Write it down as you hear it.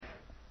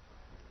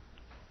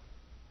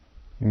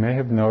You may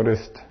have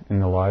noticed in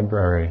the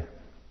library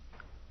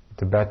a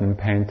Tibetan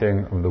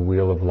painting of the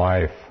Wheel of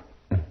Life,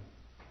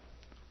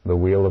 the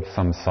Wheel of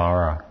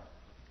Samsara.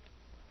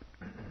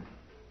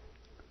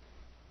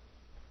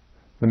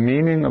 The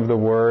meaning of the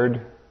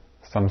word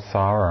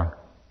samsara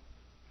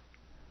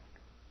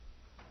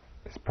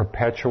is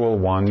perpetual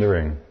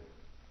wandering.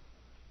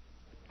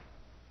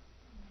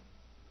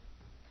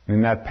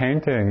 In that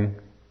painting,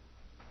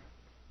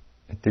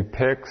 it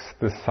depicts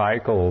the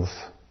cycles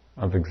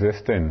of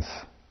existence,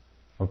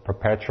 of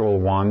perpetual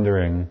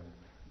wandering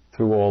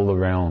through all the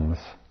realms.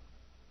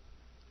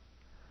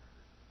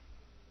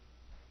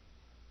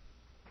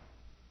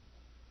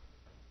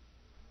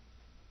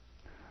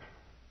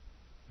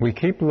 We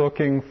keep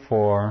looking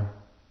for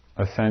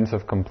a sense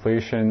of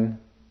completion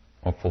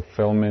or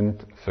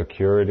fulfillment,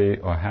 security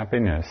or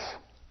happiness.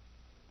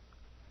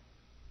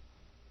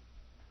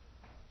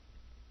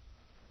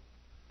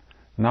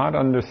 Not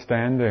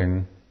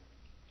understanding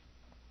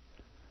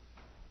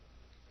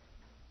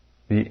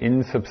the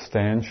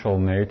insubstantial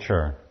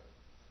nature,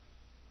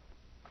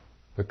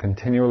 the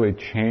continually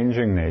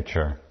changing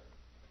nature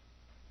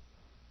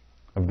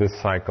of this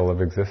cycle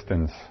of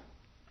existence.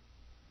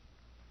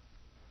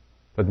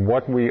 That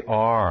what we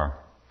are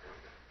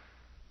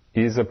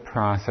is a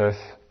process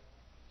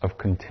of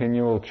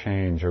continual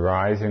change,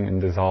 arising and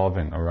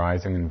dissolving,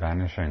 arising and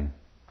vanishing.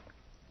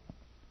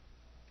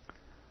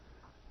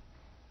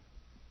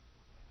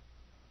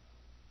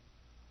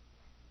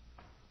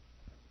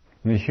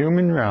 The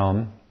human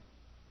realm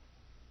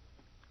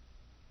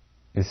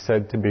is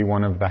said to be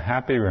one of the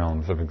happy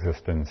realms of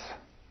existence.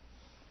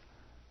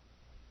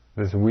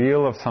 This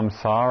wheel of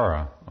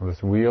samsara, or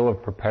this wheel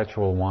of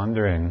perpetual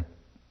wandering,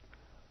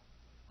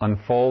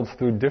 unfolds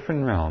through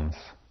different realms,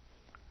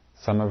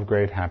 some of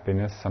great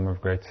happiness, some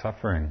of great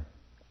suffering.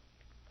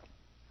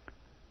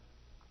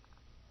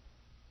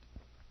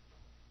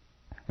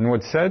 And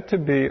what's said to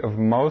be of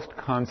most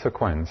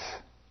consequence,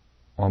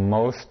 or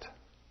most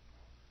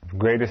of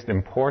greatest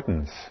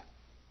importance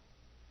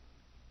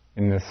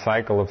in this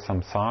cycle of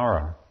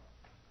samsara,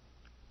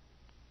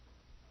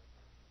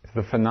 is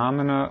the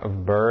phenomena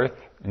of birth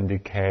and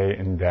decay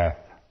and death,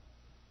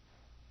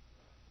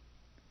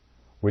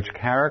 which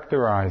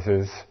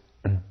characterizes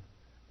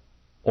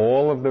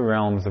all of the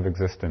realms of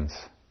existence,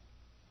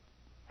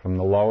 from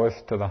the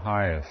lowest to the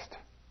highest.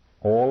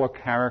 All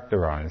are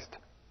characterized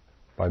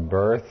by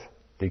birth,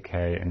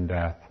 decay, and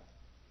death.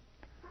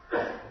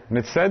 And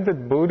it's said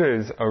that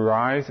Buddhas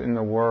arise in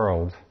the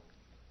world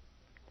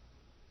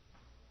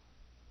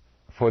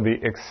for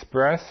the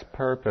express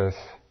purpose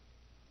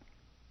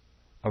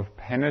of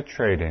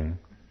penetrating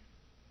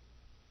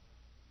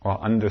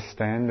or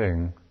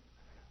understanding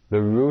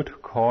the root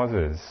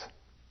causes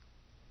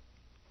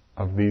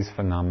of these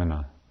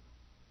phenomena.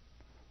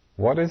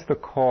 What is the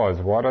cause?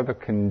 What are the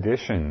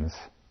conditions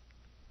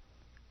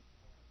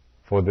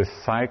for this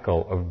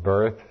cycle of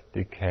birth,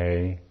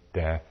 decay,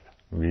 death,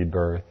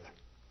 rebirth,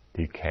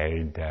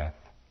 decay, death?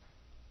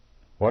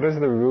 What is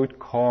the root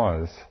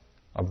cause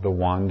of the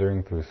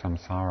wandering through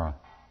samsara?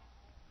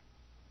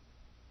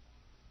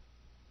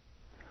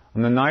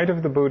 On the night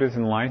of the Buddha's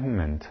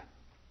enlightenment,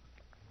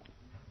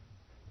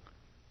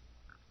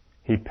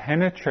 he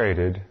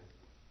penetrated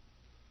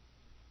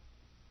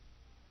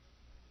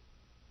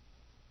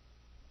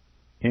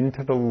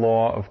into the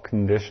law of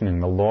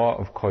conditioning, the law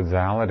of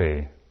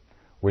causality,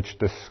 which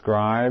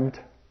described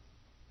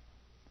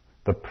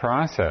the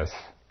process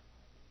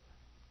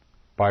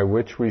by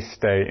which we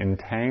stay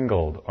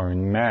entangled or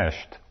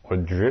enmeshed or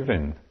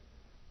driven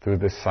through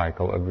this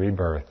cycle of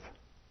rebirth.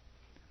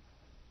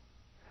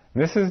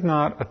 This is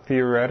not a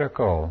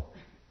theoretical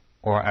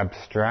or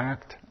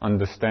abstract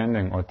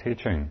understanding or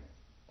teaching.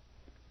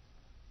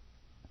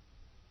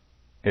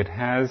 It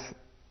has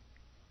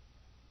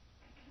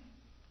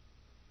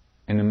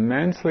an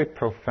immensely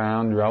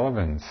profound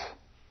relevance,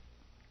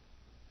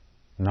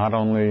 not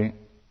only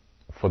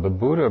for the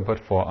Buddha, but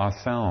for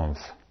ourselves.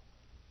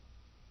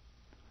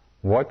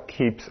 What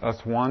keeps us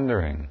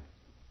wandering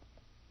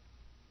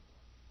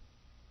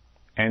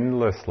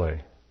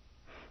endlessly?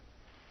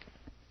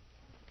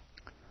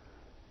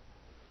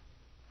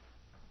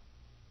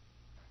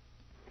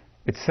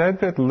 It's said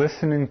that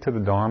listening to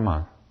the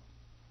Dharma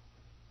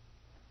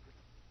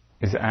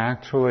is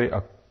actually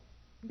a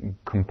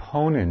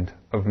component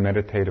of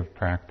meditative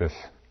practice.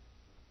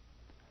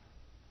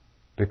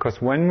 Because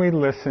when we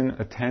listen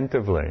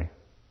attentively,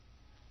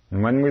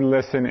 and when we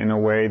listen in a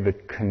way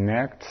that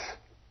connects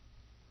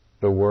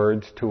the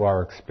words to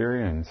our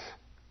experience,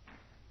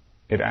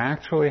 it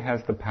actually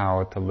has the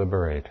power to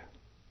liberate.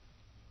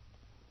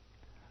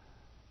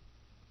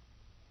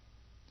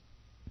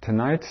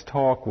 Tonight's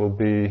talk will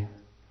be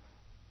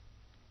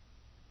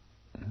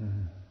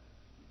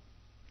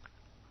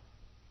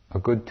a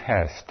good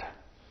test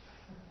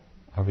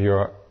of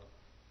your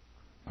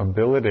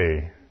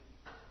ability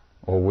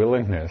or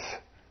willingness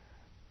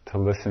to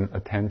listen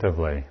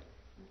attentively.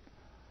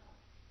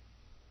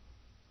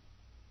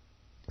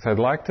 So I'd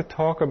like to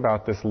talk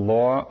about this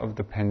law of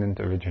dependent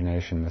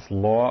origination, this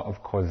law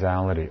of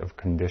causality, of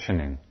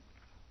conditioning.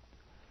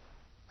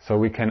 so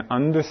we can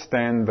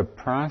understand the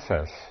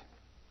process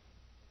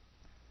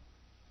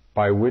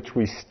by which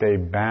we stay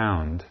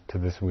bound to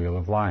this wheel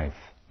of life,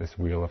 this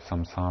wheel of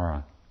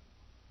samsara.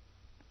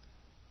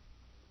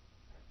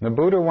 The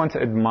Buddha once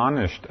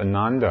admonished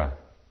Ananda,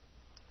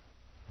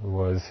 who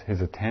was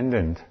his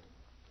attendant,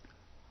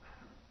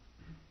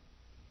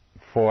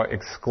 for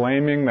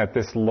exclaiming that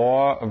this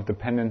law of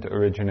dependent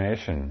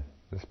origination,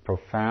 this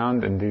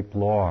profound and deep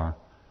law,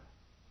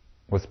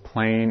 was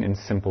plain and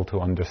simple to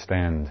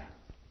understand.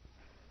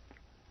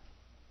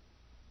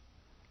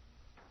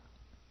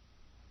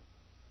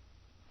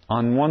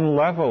 On one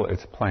level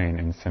it's plain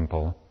and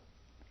simple,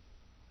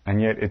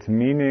 and yet its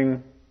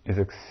meaning is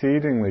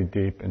exceedingly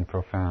deep and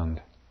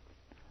profound.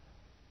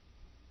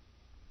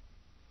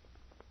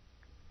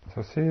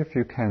 So see if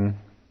you can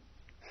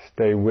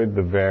stay with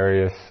the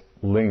various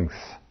links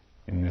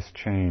in this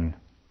chain.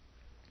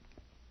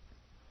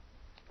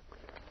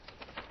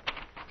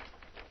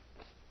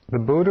 The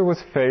Buddha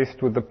was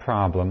faced with the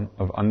problem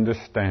of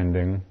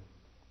understanding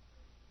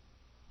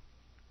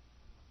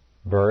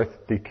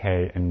birth,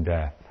 decay, and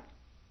death.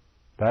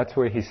 That's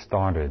where he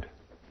started.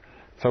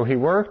 So he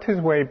worked his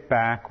way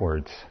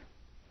backwards.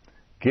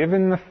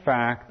 Given the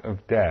fact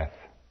of death,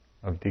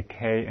 of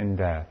decay and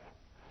death,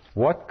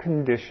 what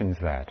conditions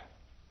that?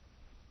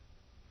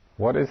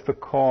 What is the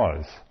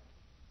cause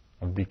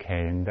of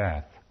decay and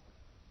death?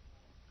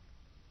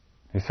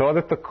 He saw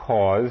that the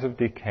cause of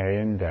decay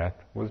and death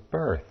was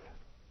birth.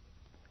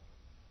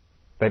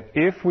 That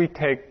if we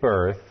take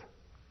birth,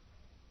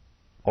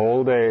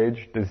 old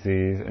age,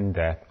 disease, and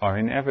death are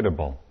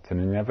inevitable. It's an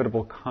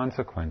inevitable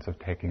consequence of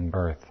taking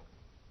birth.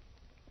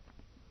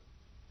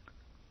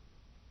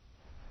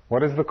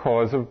 What is the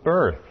cause of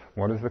birth?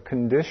 What is the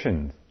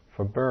condition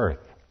for birth?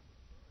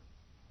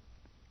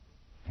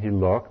 He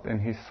looked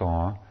and he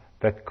saw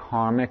that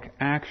karmic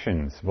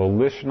actions,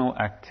 volitional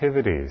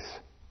activities,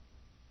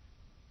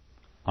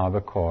 are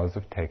the cause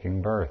of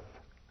taking birth.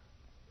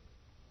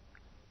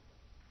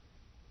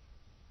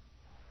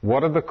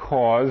 What are the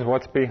cause?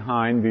 What's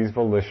behind these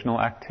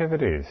volitional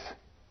activities?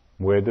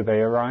 Where do they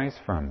arise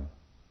from?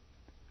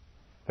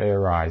 They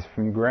arise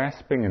from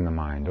grasping in the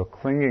mind or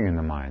clinging in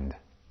the mind.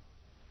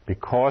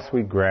 Because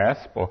we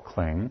grasp or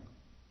cling,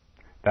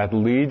 that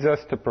leads us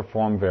to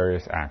perform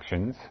various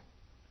actions,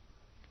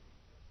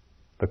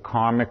 the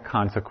karmic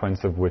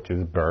consequence of which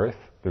is birth,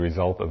 the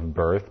result of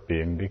birth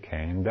being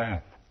decay and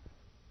death.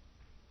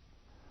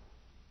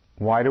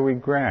 Why do we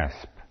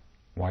grasp?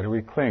 Why do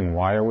we cling?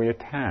 Why are we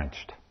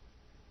attached?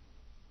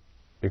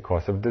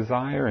 Because of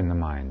desire in the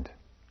mind.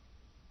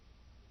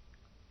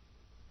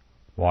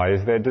 Why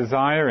is there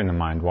desire in the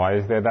mind? Why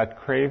is there that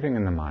craving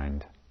in the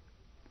mind?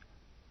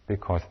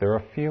 Because there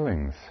are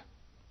feelings.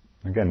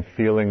 Again,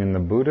 feeling in the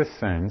Buddhist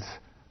sense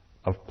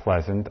of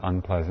pleasant,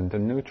 unpleasant,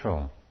 and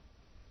neutral.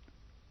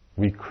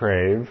 We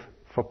crave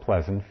for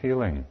pleasant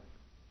feeling.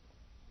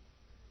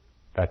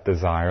 That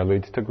desire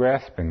leads to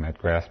grasping. That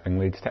grasping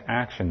leads to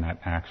action. That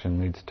action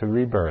leads to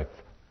rebirth,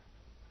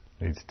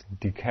 leads to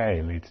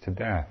decay, leads to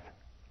death.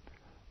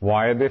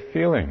 Why are there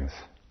feelings?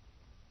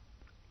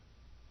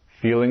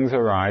 Feelings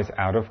arise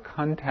out of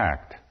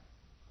contact.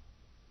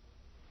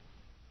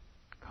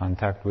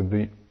 Contact with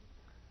the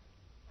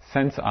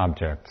sense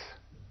objects.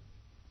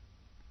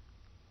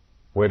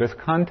 Where does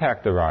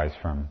contact arise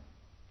from?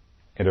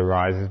 It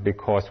arises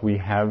because we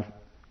have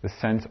the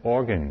sense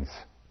organs,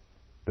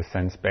 the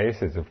sense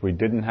bases. If we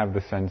didn't have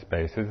the sense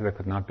bases, there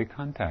could not be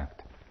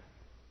contact.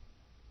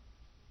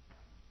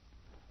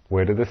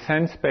 Where do the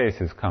sense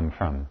bases come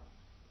from?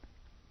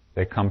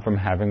 They come from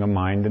having a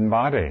mind and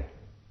body.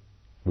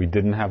 We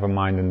didn't have a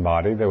mind and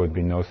body, there would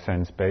be no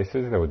sense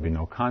bases, there would be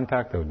no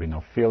contact, there would be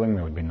no feeling,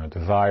 there would be no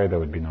desire, there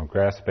would be no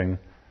grasping,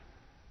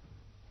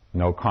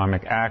 no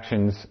karmic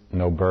actions,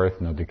 no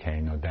birth, no decay,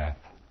 no death.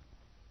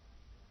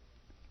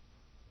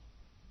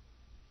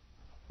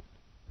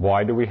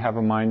 Why do we have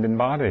a mind and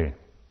body?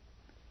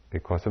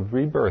 Because of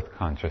rebirth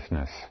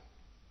consciousness.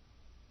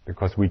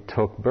 Because we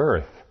took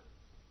birth.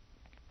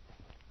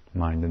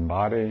 Mind and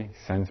body,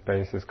 sense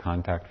bases,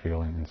 contact,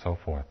 feeling, and so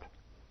forth.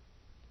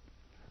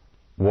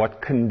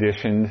 What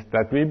conditioned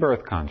that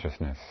rebirth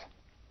consciousness?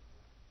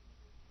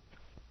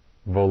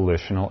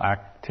 Volitional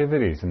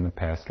activities in the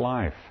past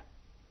life.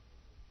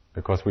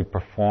 Because we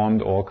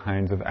performed all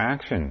kinds of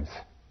actions.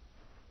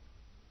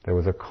 There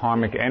was a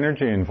karmic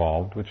energy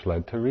involved which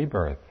led to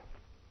rebirth.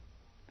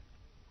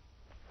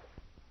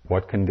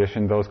 What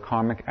conditioned those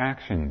karmic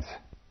actions?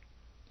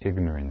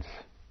 Ignorance.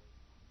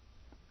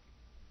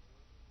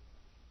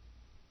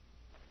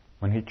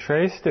 When he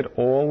traced it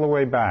all the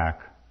way back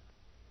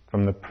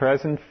from the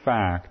present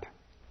fact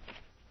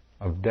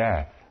of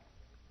death,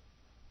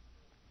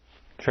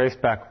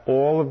 traced back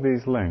all of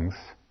these links,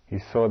 he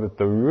saw that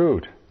the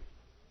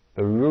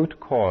root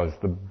cause,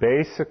 the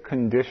basic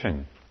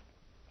condition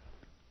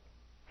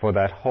for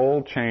that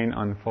whole chain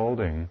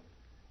unfolding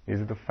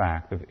is the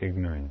fact of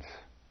ignorance.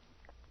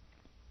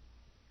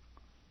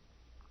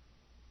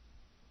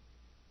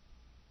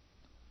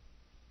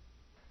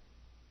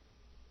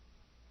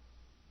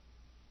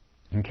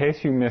 In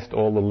case you missed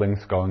all the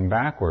links going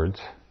backwards,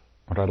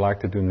 what I'd like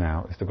to do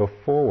now is to go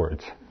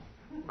forwards,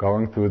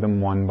 going through them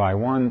one by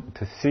one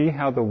to see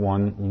how the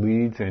one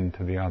leads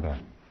into the other.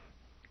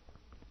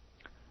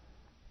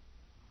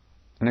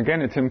 And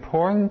again, it's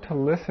important to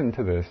listen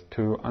to this,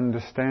 to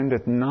understand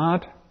it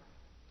not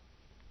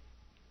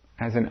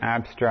as an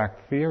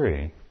abstract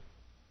theory,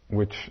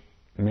 which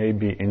may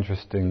be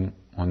interesting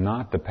or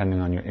not, depending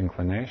on your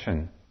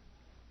inclination,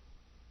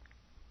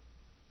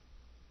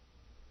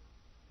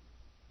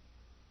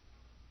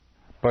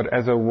 but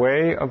as a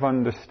way of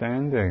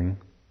understanding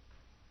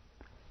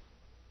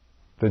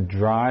the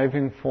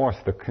driving force,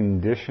 the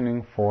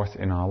conditioning force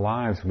in our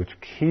lives, which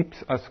keeps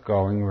us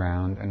going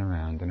round and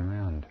around and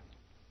around.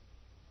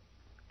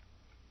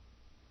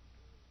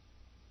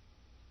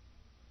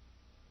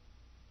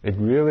 It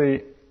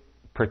really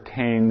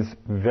pertains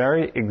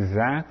very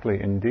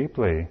exactly and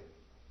deeply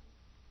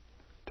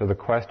to the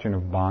question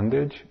of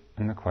bondage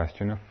and the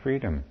question of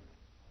freedom.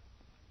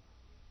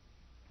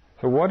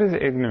 So what is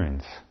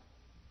ignorance?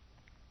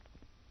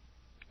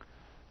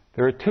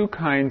 There are two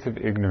kinds of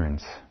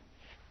ignorance.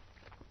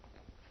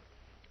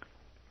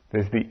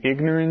 There's the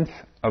ignorance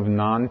of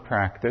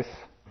non-practice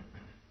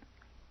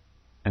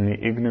and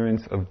the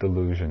ignorance of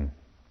delusion.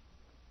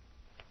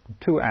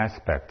 Two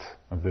aspects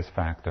of this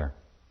factor.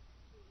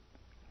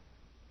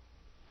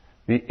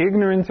 The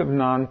ignorance of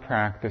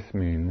non-practice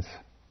means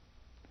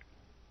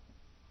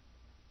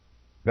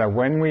that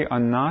when we are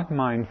not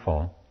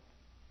mindful,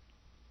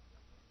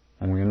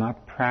 and we are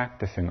not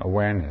practicing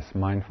awareness,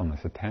 mindfulness,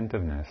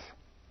 attentiveness,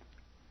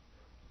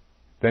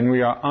 then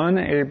we are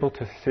unable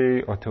to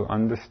see or to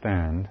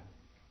understand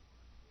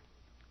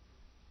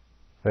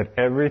that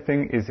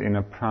everything is in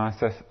a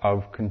process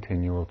of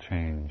continual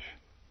change.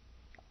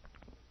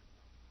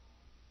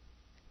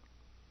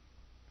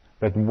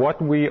 That what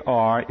we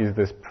are is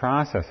this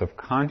process of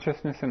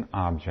consciousness and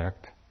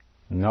object,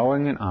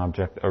 knowing an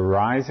object,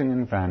 arising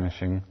and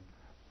vanishing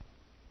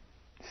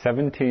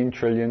 17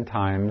 trillion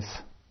times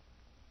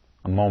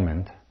a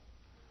moment.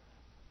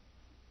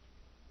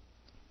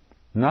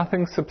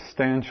 Nothing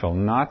substantial,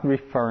 not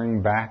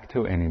referring back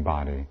to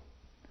anybody.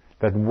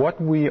 That what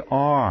we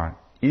are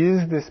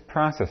is this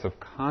process of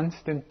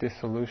constant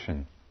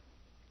dissolution.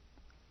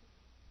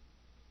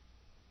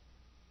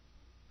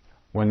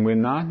 When we're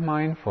not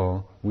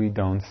mindful, we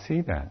don't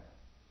see that.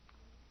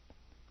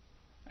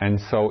 And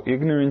so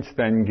ignorance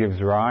then gives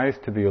rise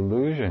to the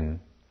illusion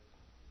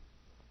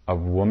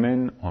of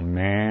woman or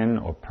man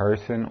or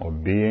person or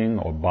being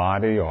or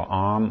body or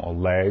arm or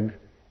leg.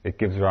 It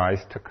gives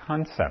rise to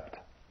concept,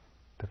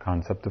 the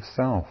concept of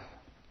self.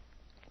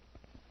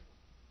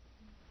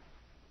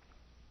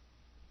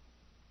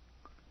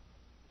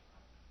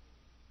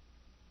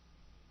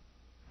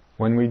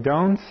 When we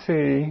don't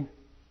see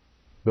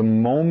the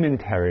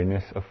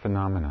momentariness of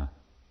phenomena,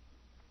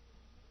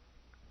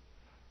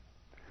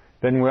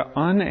 then we're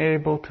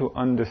unable to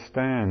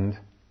understand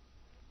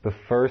the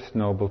first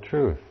noble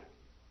truth,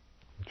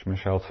 which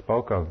Michelle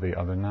spoke of the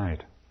other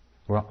night.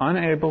 We're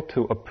unable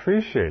to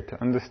appreciate,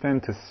 to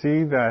understand, to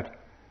see that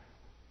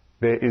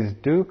there is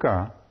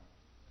dukkha,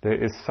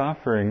 there is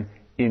suffering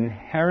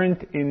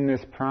inherent in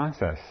this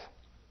process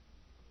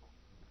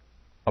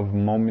of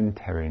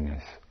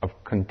momentariness, of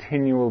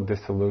continual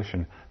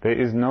dissolution. There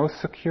is no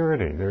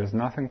security. There is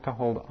nothing to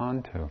hold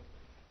on to.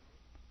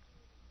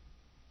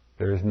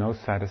 There is no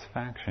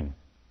satisfaction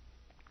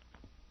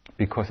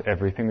because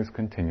everything is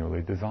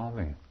continually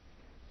dissolving.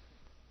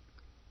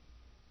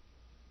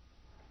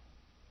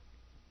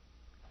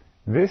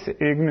 This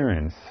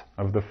ignorance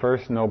of the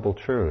first noble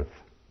truth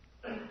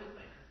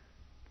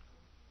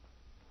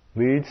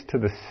leads to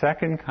the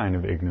second kind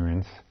of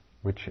ignorance,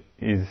 which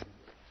is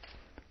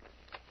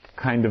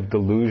kind of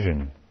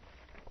delusion.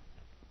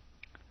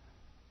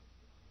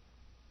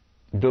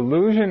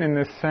 Delusion in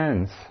this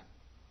sense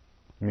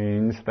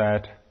means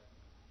that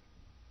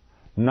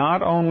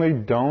not only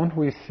don't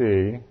we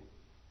see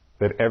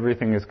that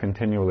everything is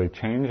continually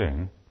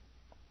changing,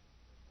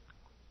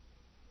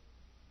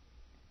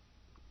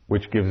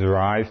 which gives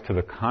rise to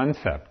the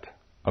concept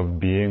of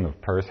being,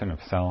 of person, of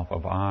self,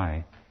 of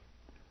I,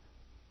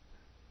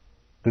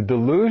 the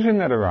delusion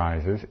that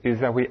arises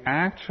is that we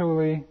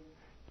actually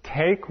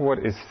take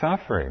what is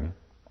suffering,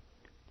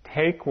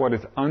 take what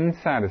is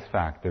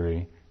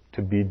unsatisfactory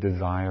to be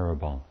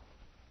desirable.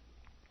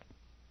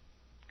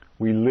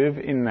 We live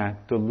in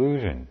that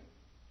delusion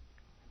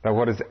that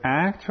what is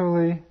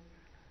actually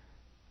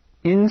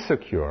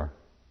insecure,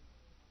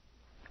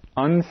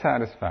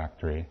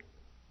 unsatisfactory,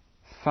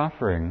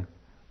 suffering,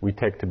 we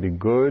take to be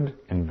good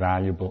and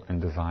valuable and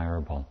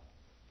desirable.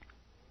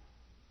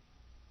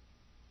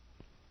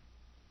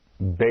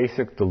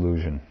 Basic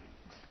delusion.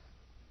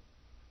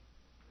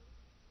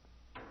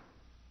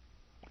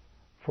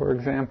 For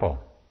example,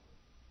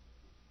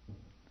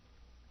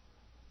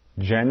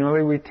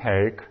 generally we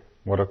take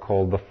what are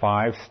called the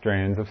 5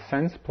 strands of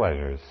sense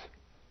pleasures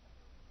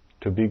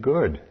to be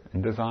good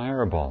and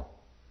desirable.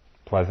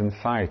 Pleasant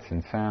sights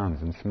and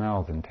sounds and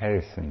smells and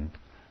tastes and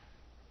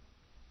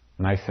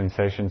nice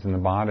sensations in the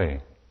body.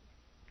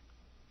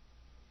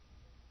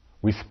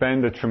 We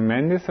spend a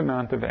tremendous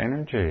amount of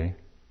energy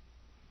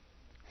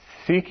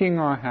seeking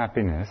our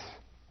happiness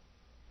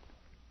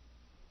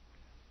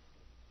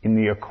in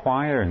the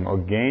acquiring or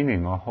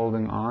gaining or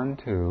holding on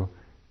to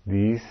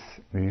these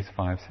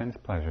five sense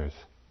pleasures.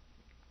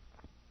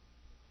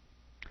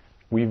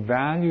 We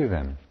value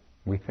them.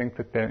 We think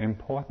that they're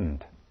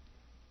important.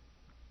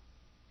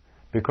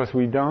 Because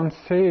we don't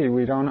see,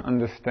 we don't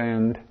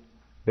understand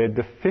their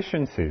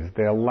deficiencies,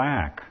 their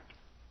lack,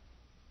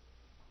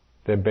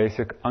 their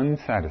basic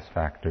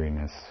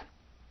unsatisfactoriness.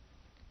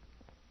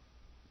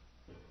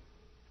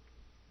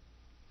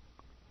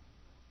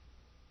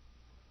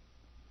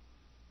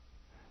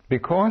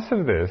 Because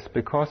of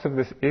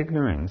this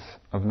ignorance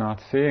of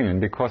not seeing,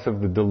 and because of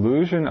the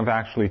delusion of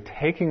actually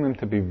taking them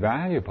to be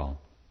valuable,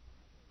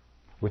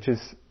 which is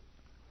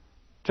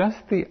just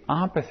the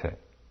opposite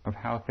of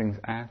how things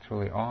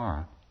actually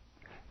are,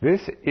 this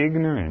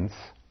ignorance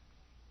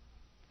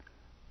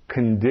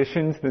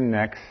conditions the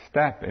next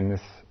step in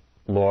this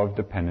law of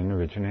dependent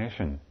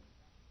origination.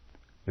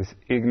 This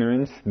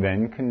ignorance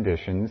then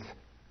conditions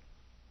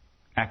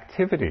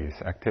activities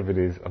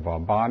of our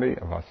body,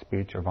 of our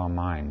speech, of our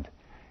mind,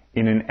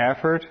 in an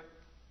effort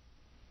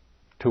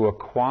to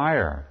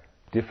acquire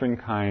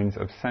different kinds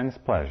of sense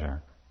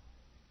pleasure.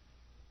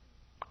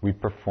 We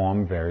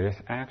perform various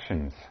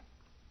actions.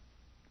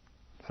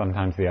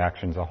 Sometimes the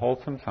actions are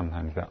wholesome,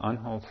 sometimes they're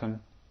unwholesome.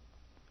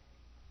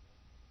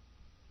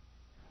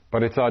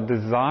 But it's our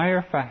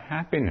desire for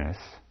happiness,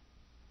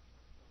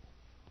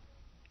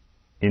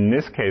 in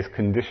this case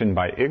conditioned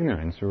by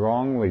ignorance,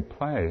 wrongly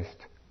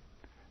placed,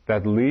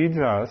 that leads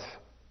us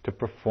to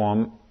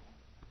perform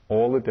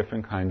all the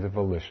different kinds of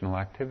volitional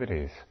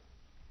activities.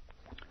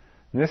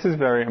 And this is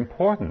very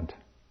important,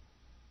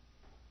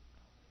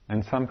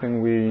 and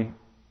something we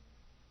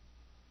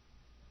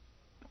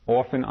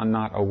often are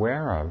not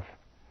aware of,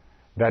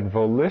 that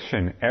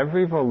volition,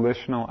 every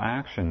volitional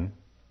action,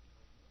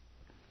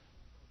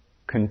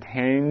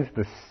 contains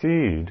the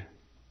seed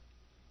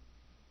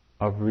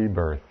of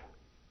rebirth.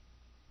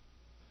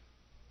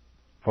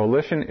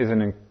 Volition is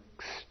an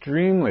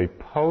extremely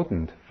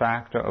potent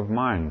factor of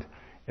mind.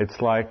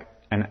 It's like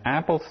an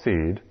apple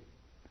seed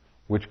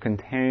which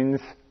contains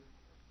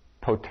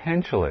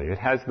potentially, it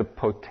has the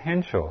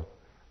potential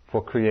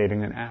for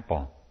creating an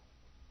apple.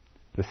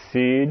 The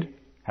seed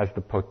has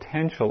the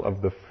potential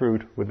of the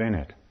fruit within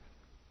it.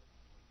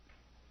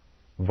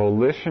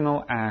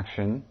 Volitional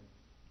action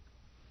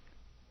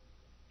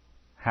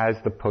has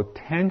the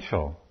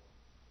potential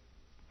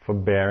for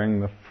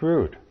bearing the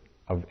fruit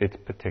of its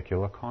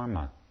particular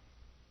karma.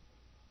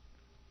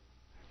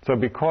 So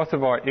because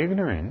of our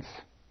ignorance,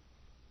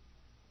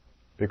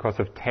 because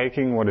of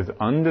taking what is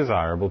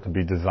undesirable to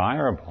be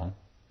desirable,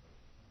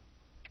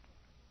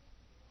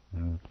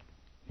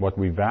 what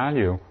we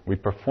value, we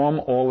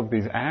perform all of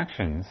these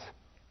actions,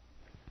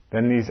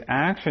 then these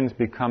actions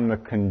become the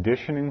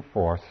conditioning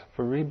force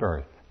for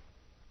rebirth.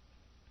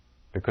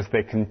 Because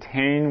they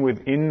contain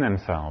within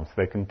themselves,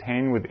 they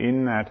contain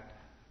within that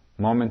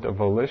moment of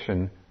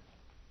volition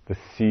the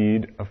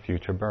seed of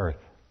future birth.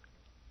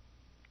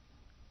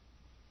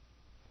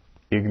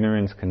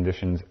 Ignorance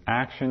conditions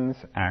actions,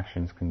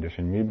 actions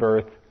condition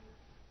rebirth.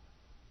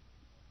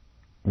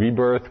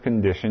 Rebirth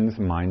conditions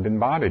mind and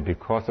body.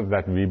 Because of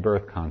that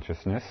rebirth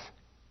consciousness,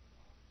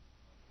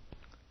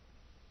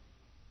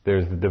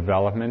 there's the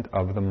development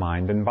of the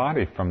mind and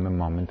body from the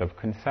moment of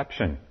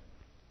conception.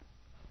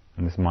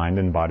 And this mind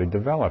and body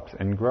develops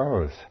and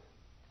grows.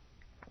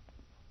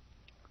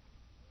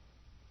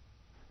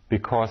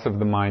 Because of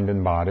the mind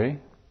and body,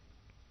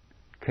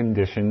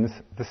 conditions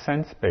the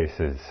sense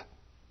bases.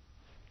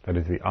 That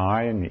is the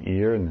eye and the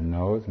ear and the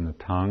nose and the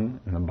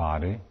tongue and the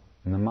body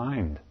and the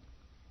mind.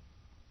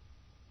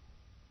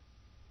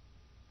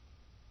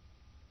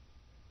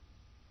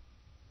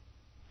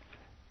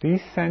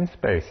 These sense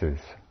bases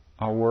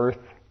are worth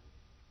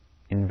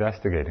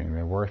investigating,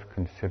 they're worth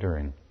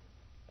considering.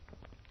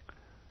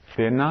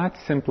 They're not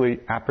simply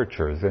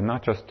apertures, they're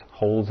not just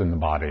holes in the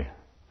body.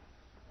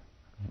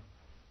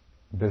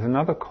 There's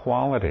another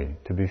quality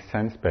to these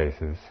sense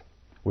bases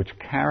which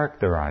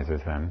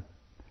characterizes them,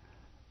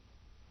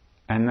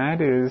 and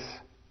that is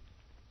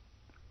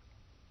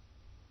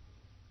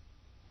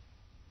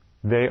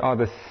they are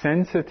the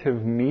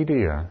sensitive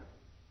media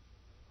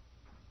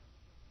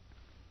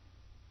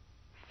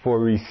for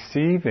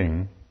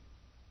receiving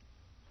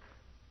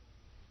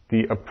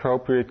the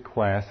appropriate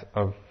class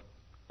of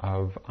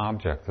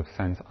objects, of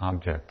sense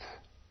objects.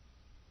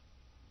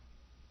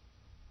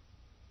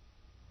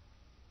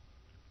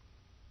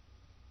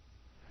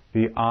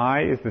 The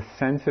eye is the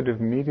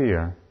sensitive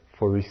media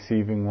for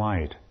receiving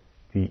light,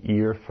 the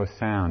ear for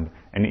sound,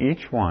 and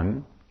each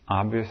one,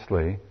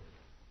 obviously,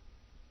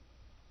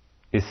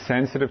 is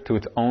sensitive to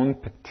its own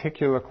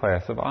particular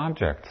class of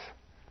objects.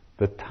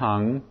 The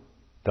tongue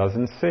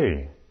doesn't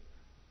see,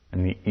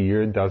 and the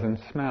ear doesn't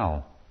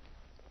smell.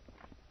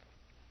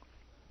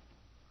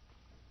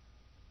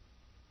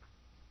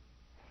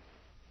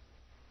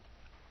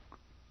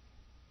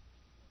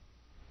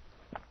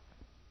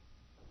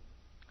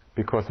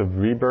 Because of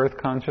rebirth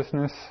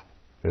consciousness,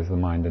 There's the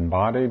mind and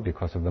body.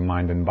 Because of the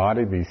mind and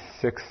body, these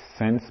 6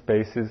 sense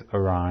bases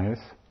arise.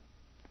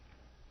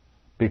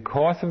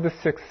 Because of the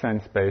 6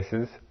 sense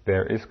bases,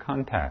 there is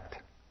contact.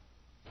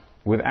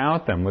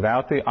 Without them,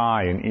 without the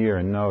eye and ear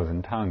and nose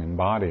and tongue and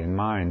body and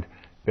mind,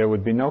 there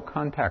would be no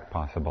contact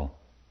possible.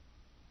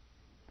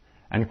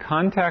 And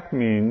contact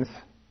means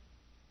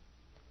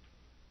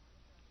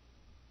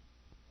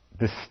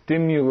the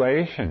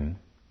stimulation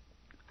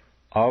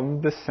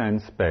of the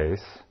sense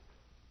base,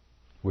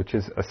 which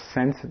is a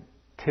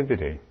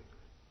sensitivity.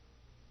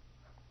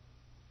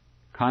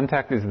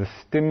 Contact is the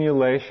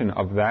stimulation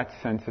of that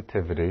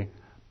sensitivity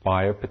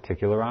by a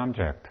particular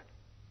object.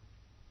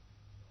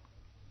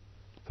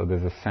 So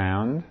there's a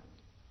sound,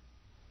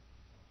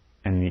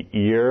 and the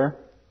ear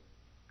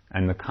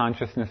and the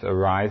consciousness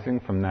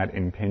arising from that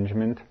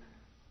impingement,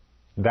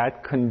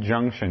 that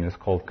conjunction is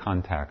called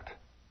contact.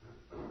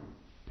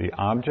 The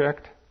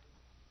object,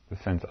 the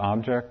sense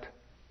object,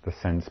 the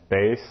sense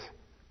base,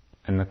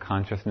 and the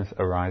consciousness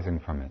arising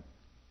from it.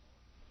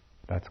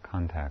 That's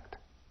contact.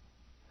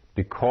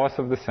 Because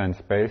of the sense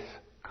base,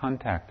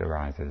 contact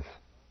arises.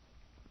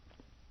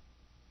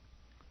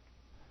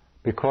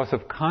 Because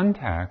of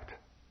contact,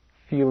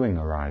 feeling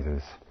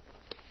arises.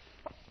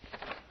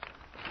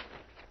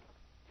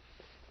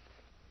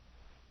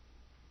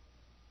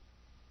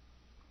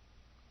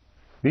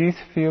 These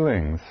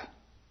feelings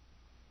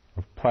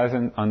of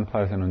pleasant,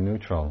 unpleasant, or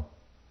neutral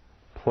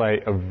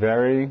play a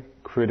very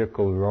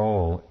critical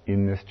role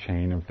in this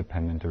chain of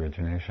dependent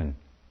origination.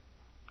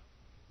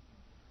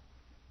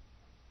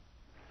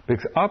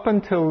 Because up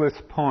until this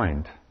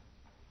point,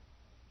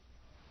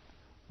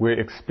 we're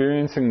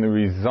experiencing the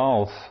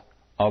results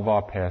of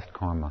our past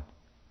karma.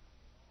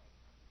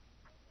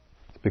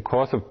 It's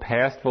because of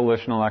past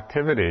volitional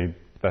activity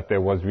that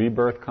there was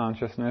rebirth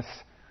consciousness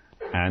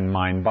and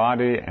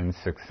mind-body and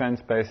 6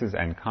 sense bases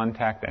and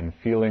contact and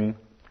feeling.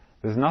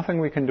 There's nothing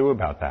we can do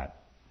about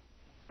that.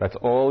 That's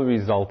all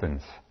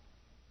resultants.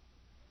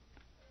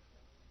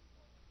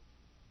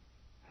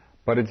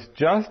 But it's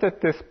just at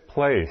this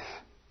place,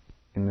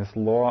 in this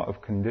law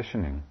of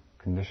conditioning,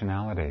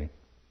 conditionality,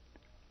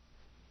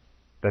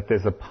 that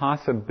there's a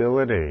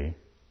possibility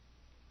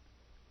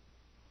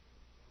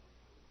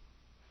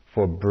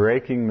for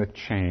breaking the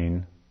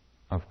chain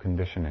of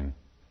conditioning.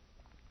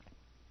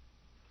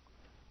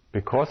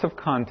 Because of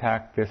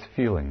contact, there's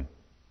feeling.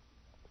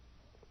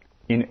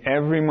 In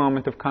every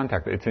moment of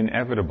contact, it's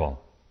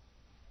inevitable.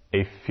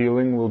 A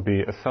feeling will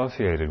be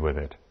associated with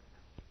it.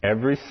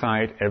 Every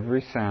sight,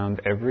 every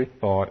sound, every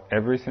thought,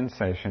 every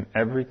sensation,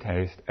 every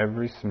taste,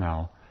 every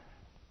smell,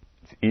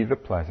 it's either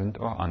pleasant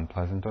or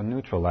unpleasant or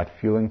neutral. That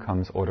feeling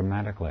comes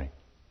automatically.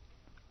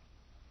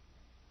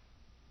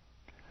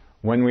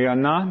 When we are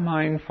not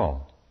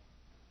mindful,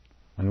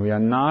 when we are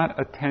not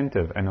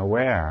attentive and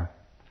aware,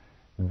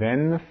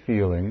 then the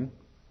feeling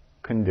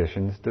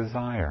conditions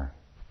desire,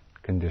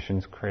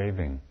 conditions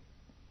craving.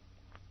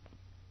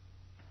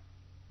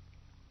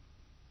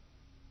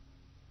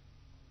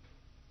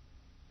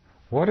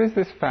 What is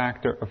this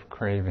factor of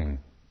craving?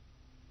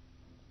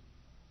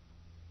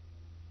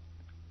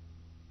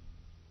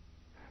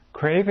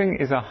 Craving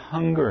is a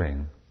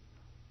hungering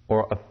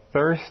or a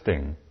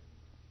thirsting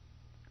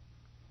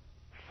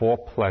for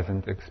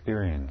pleasant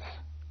experience.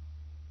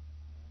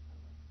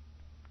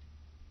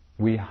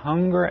 We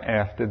hunger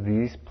after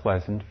these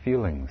pleasant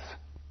feelings.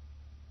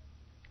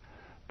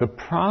 The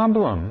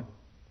problem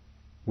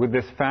with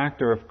this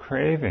factor of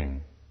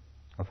craving,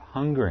 of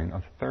hungering,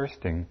 of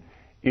thirsting,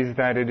 is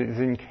that it is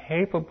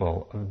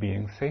incapable of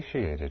being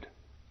satiated.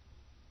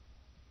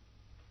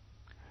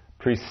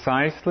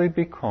 Precisely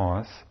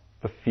because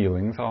the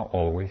feelings are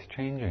always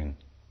changing.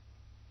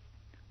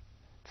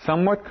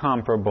 Somewhat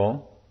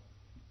comparable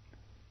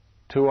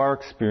to our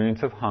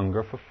experience of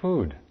hunger for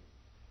food.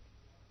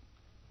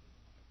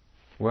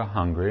 We're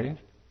hungry,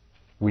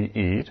 we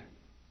eat,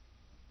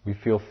 we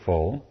feel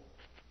full,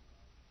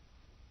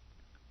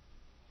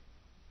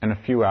 and a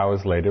few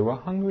hours later we're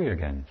hungry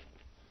again.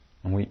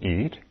 And we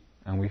eat,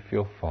 and we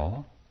feel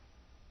full.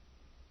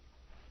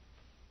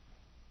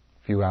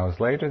 A few hours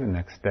later, the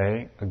next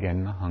day,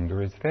 again the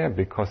hunger is there,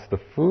 because the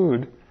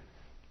food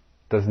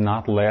does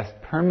not last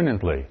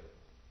permanently.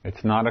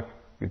 It's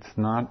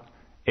not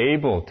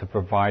able to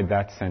provide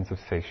that sense of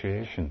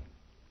satiation.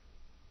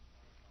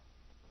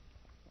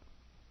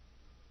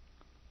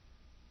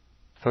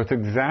 So it's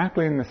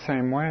exactly in the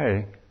same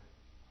way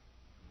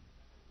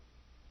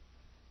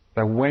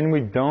that when we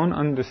don't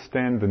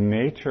understand the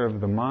nature of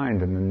the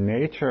mind and the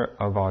nature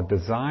of our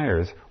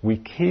desires, we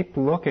keep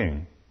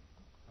looking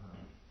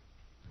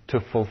to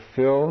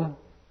fulfill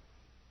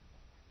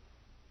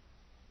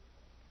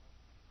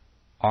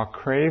our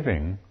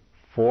craving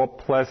for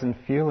pleasant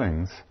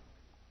feelings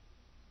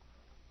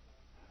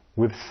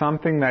with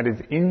something that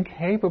is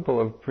incapable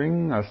of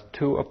bringing us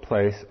to a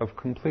place of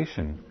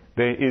completion.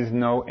 There is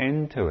no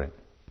end to it.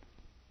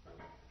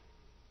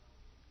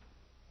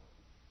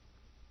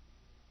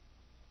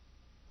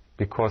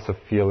 Because of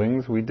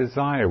feelings we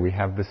desire, we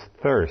have this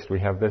thirst, we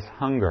have this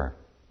hunger.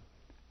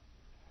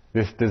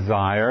 This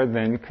desire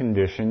then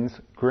conditions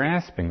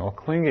grasping or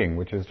clinging,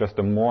 which is just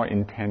a more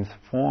intense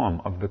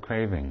form of the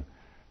craving.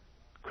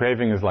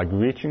 Craving is like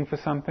reaching for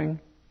something,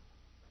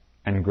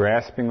 and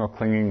grasping or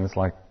clinging is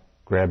like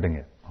grabbing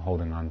it,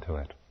 holding on to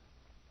it.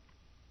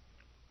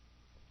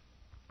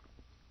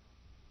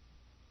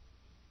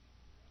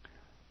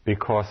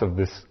 Because of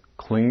this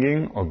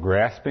clinging or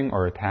grasping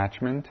or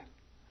attachment,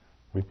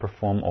 we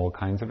perform all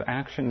kinds of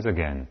actions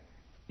again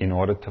in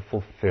order to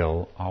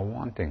fulfill our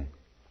wanting.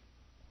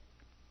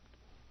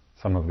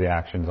 Some of the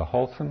actions are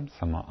wholesome,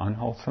 some are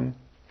unwholesome.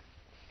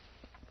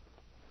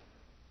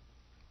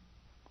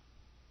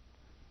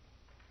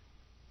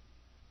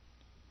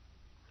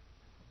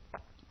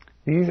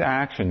 These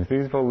actions,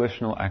 these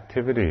volitional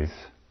activities,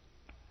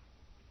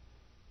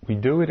 we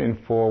do it in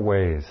 4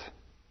 ways.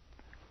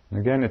 And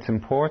again, it's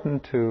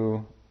important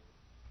to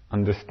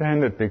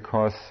understand it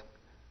because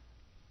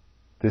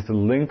this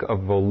link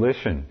of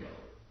volition,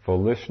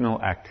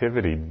 volitional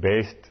activity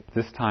based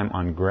this time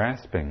on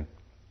grasping,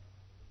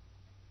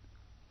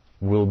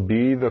 will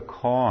be the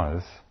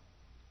cause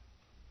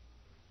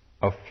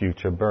of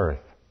future birth.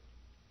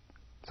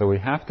 So we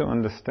have to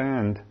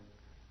understand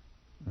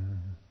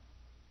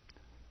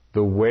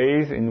the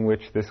ways in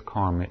which this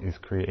karma is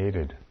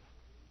created.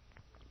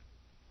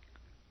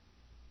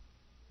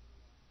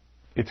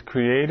 It's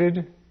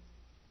created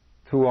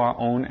through our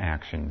own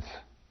actions.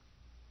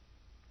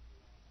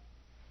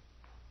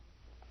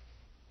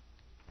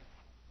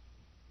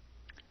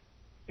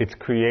 It's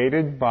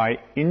created by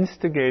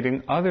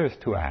instigating others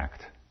to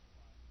act.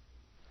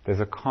 There's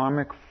a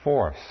karmic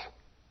force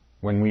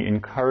when we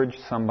encourage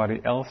somebody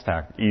else to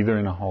act, either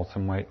in a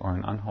wholesome way or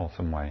an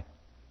unwholesome way.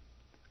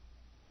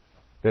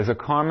 There's a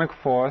karmic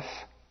force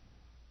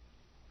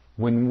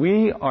when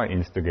we are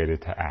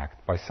instigated to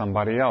act by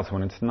somebody else,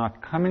 when it's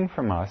not coming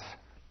from us,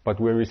 but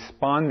we're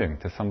responding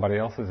to somebody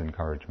else's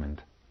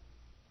encouragement.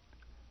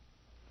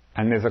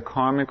 And there's a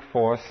karmic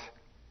force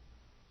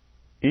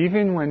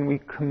even when we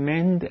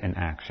commend an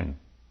action.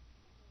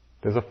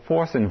 There's a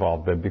force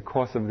involved there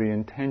because of the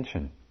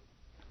intention.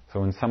 So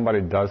when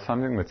somebody does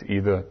something that's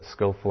either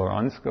skillful or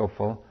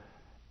unskillful,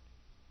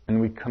 and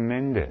we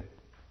commend it,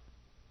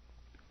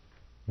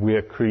 we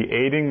are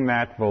creating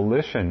that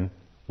volition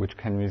which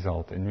can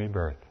result in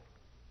rebirth.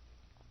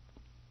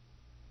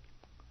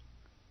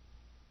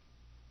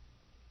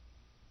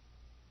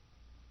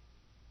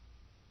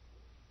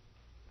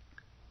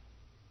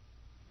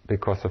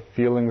 Because of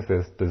feelings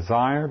there's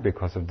desire,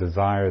 because of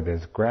desire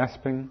there's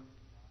grasping,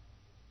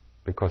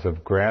 because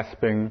of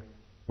grasping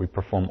we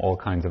perform all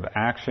kinds of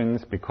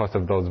actions. Because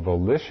of those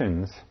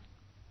volitions,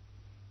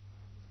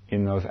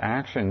 in those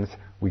actions,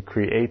 we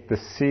create the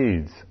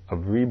seeds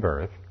of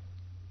rebirth.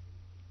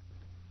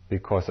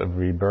 Because of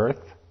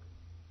rebirth,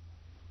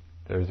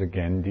 there's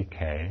again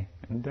decay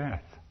and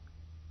death.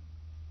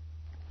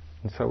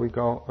 And so we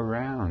go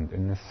around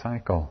in this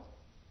cycle.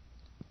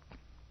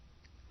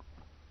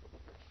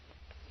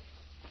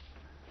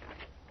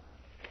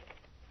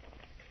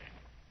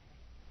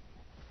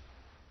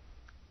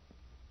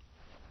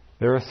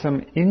 There are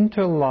some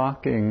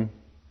interlocking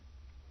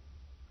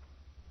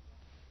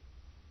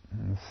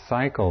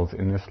cycles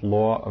in this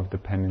law of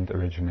dependent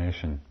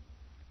origination.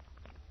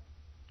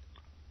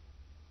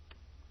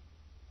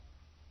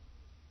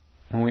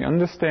 When we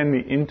understand the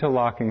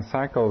interlocking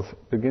cycles,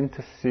 begin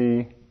to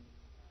see,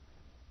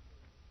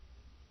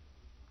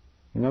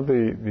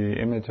 the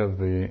image of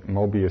the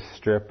Mobius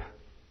strip,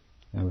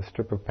 the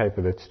strip of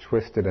paper that's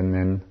twisted and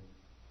then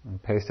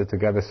pasted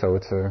together, so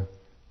it's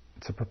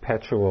a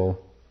perpetual,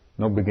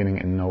 no beginning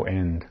and no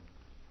end.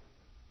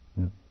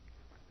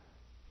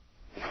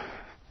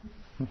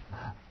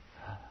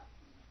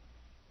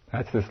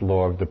 That's this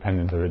law of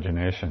dependent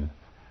origination.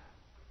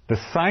 The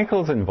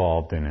cycles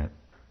involved in it,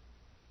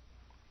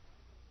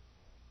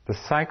 the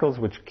cycles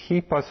which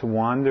keep us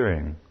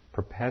wandering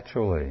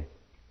perpetually,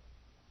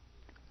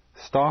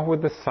 start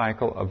with the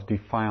cycle of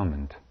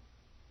defilement.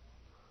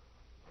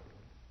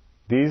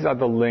 These are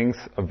the links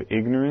of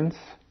ignorance,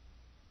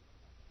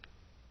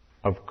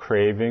 of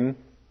craving,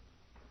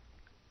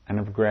 and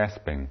of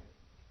grasping.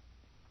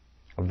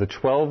 Of the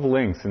 12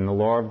 links in the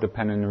law of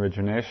dependent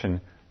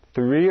origination,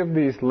 3 of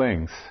these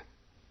links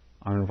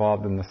are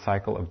involved in the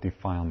cycle of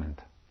defilement.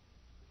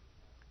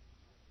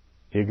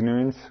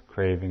 Ignorance,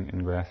 craving,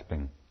 and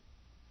grasping.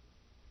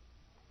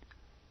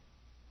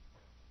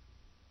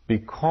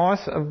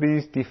 Because of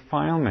these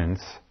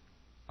defilements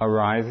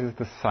arises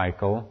the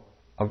cycle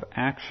of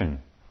action.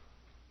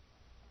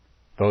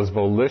 Those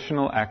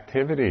volitional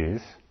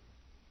activities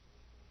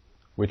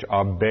which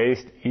are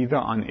based either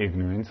on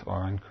ignorance or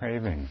on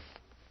craving.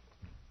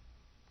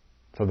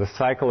 So the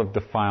cycle of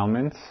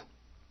defilements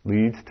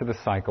leads to the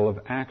cycle of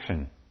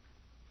action.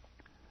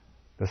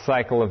 The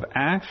cycle of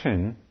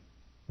action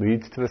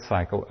leads to the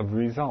cycle of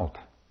result.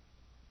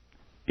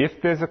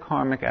 If there's a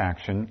karmic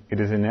action, it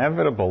is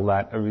inevitable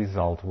that a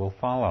result will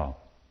follow.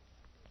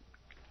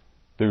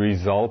 The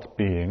result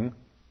being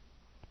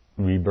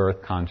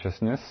rebirth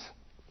consciousness,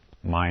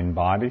 mind,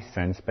 body,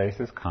 sense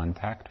bases,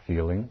 contact,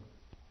 feeling.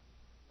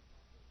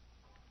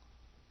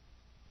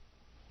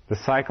 The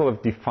cycle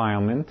of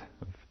defilement,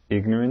 of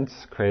ignorance,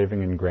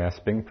 craving, and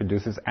grasping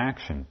produces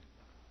action.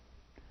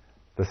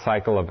 The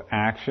cycle of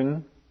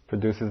action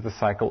produces the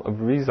cycle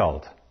of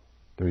result.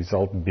 The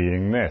result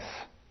being this,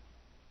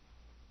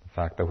 the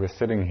fact that we're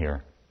sitting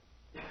here.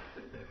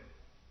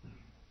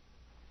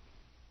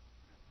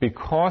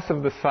 Because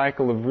of the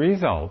cycle of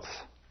results,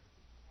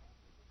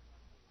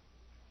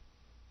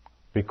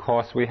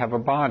 because we have a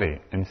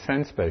body and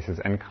sense bases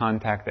and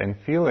contact and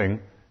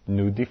feeling,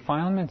 new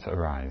defilements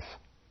arise.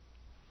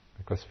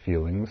 Because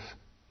feelings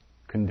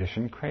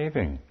condition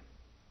craving.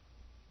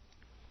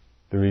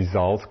 The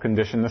results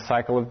condition the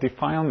cycle of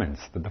defilements.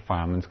 The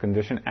defilements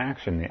condition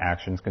action. The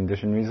actions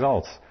condition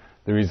results.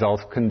 The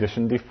results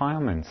condition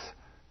defilements.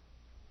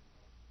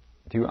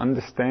 Do you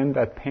understand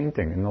that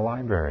painting in the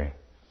library?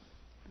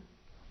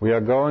 We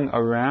are going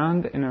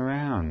around and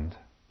around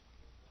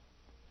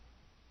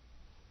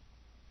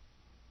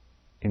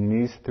in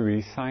these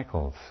three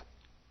cycles.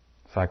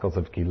 Cycles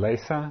of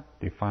kilesa,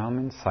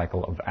 defilement,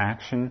 cycle of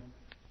action,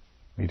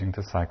 leading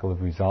to cycle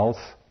of results,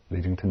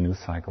 leading to new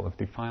cycle of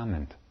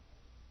defilement.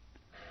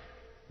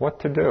 What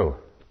to do?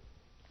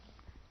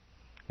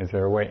 Is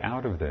there a way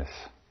out of this?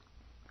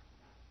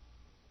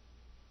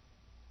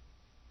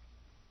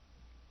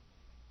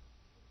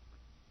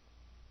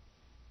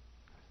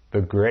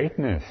 The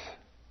greatness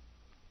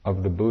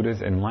of the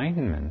Buddha's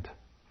enlightenment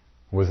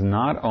was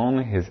not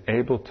only his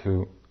able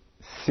to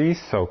see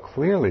so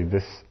clearly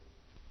this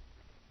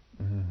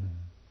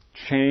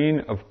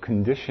chain of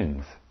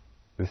conditions,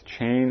 this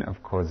chain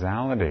of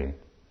causality,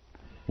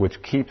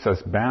 which keeps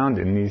us bound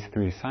in these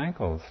three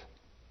cycles,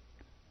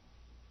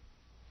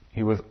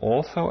 he was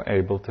also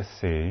able to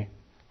see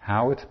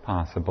how it's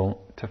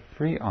possible to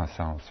free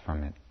ourselves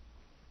from it.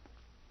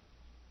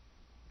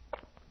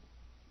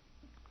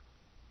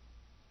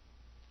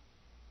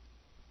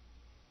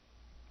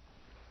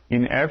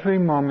 In every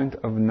moment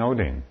of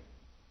noting,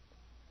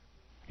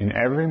 in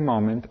every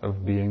moment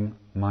of being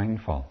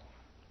mindful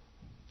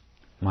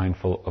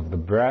of the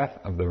breath,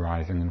 of the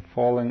rising and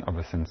falling, of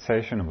a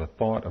sensation, of a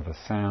thought, of a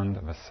sound,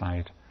 of a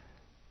sight,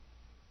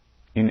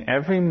 in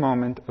every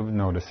moment of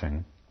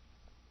noticing,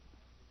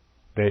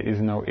 there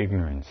is no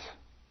ignorance.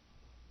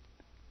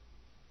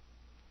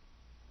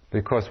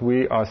 Because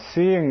we are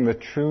seeing the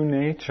true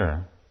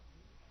nature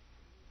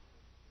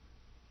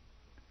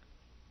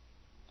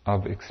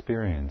of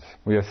experience.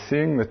 We are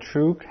seeing the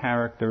true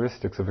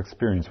characteristics of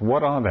experience.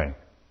 What are they?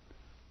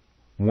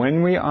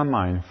 When we are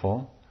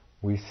mindful,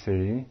 we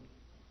see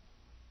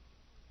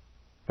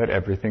that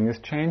everything is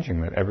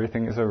changing, that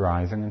everything is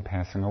arising and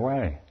passing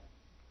away.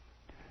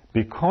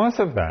 Because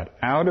of that,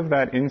 out of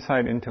that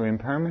insight into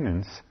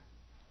impermanence,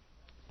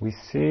 we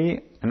see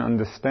and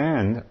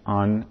understand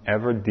on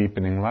ever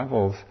deepening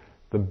levels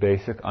the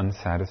basic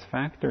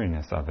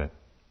unsatisfactoriness of it.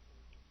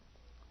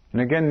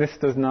 And again, this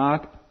does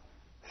not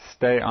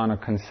stay on a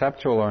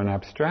conceptual or an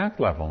abstract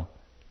level.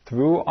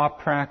 Through our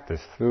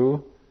practice,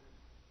 through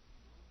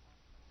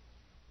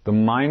the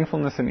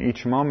mindfulness in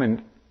each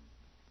moment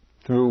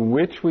through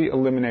which we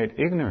eliminate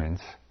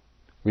ignorance,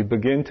 we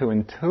begin to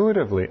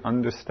intuitively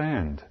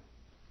understand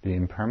the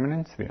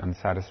impermanence, the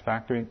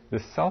unsatisfactory, the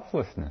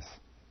selflessness.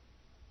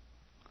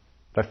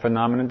 That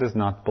phenomenon does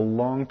not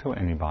belong to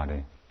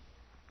anybody.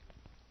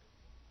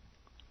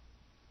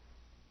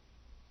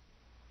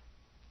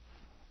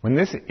 When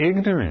this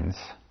ignorance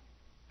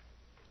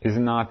is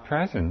not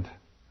present,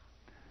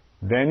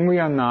 then we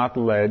are not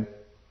led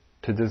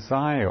to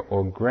desire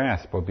or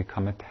grasp or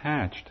become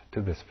attached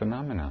to this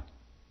phenomena,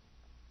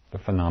 the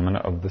phenomena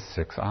of the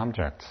six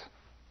objects.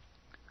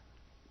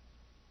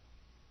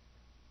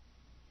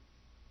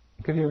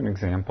 I'll give you an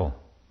example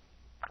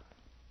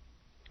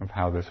of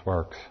how this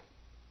works.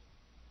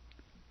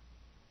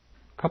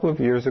 A couple of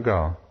years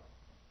ago,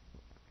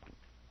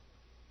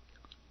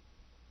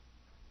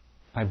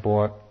 I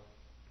bought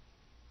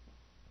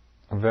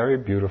a very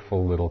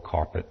beautiful little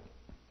carpet,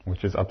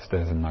 which is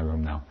upstairs in my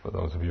room now, for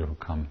those of you who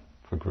come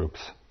for groups.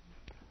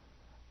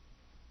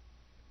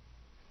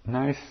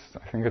 Nice,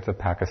 I think it's a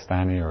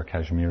Pakistani or a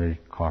Kashmiri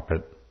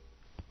carpet.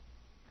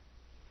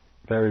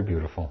 Very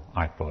beautiful,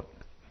 I thought.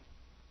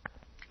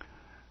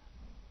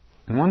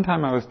 And one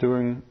time I was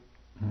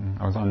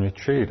on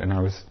retreat and I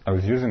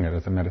was using it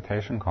as a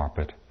meditation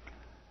carpet.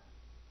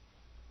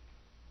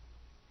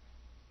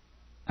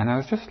 And I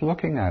was just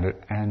looking at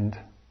it and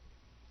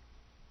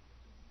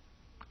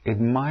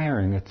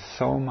admiring it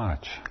so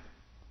much.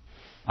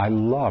 I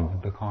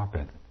loved the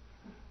carpet.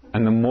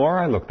 And the more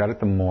I looked at it,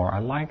 the more I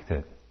liked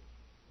it.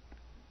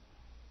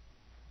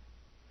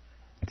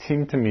 It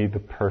seemed to me the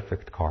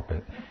perfect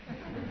carpet.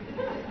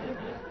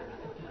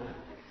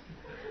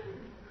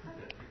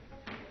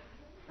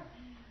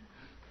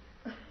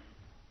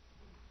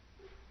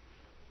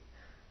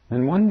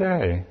 And one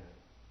day,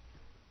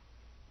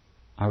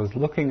 I was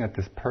looking at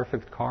this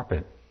perfect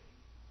carpet,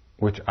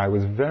 which I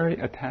was very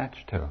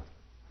attached to.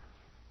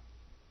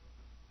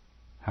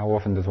 How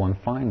often does one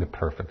find a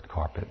perfect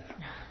carpet?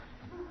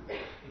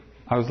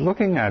 I was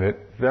looking at it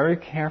very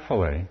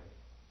carefully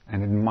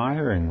and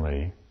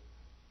admiringly,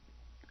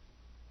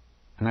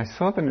 And I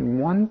saw that in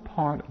one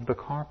part of the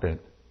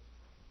carpet,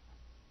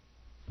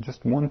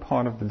 just one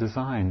part of the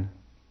design,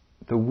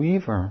 the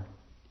weaver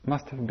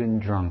must have been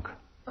drunk.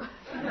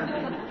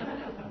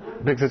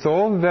 Because it's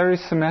all very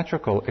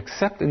symmetrical,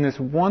 except in this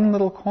one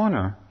little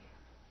corner,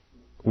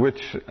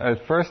 which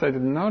at first I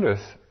didn't notice,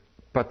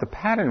 but the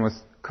pattern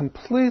was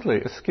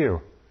completely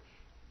askew.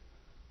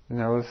 You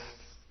know,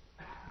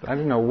 I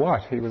didn't know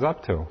what he was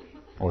up to,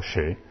 or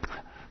she.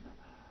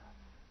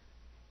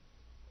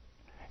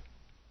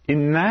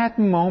 In that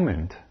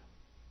moment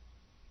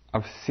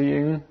of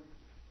seeing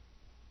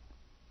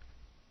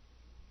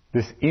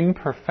this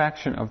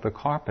imperfection of the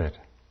carpet,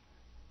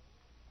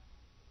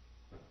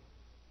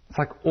 it's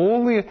like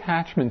all the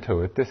attachment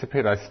to it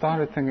disappeared. I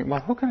started thinking, well,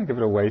 who can I give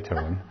it away to?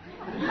 And,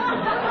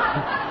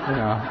 you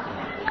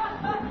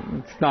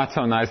know, it's not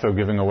so nice though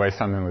giving away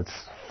something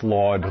that's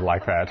flawed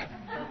like that.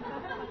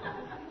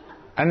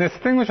 And this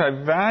thing which I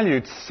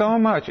valued so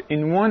much,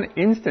 in one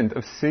instant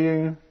of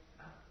seeing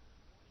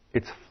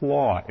its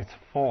flaw, its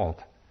fault,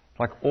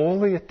 like all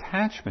the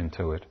attachment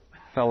to it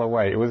fell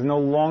away. It was no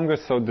longer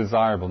so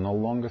desirable, no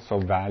longer so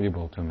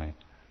valuable to me.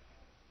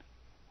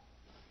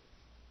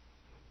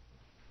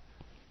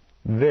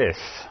 This,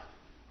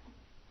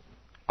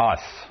 us,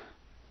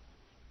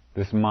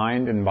 this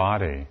mind and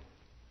body,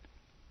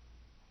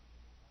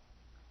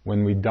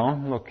 when we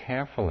don't look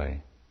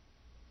carefully,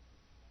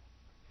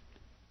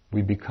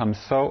 we become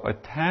so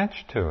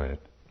attached to it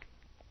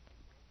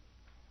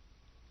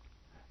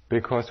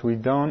because we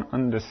don't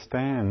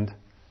understand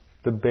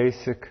the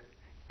basic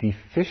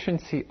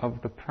deficiency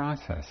of the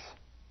process,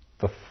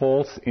 the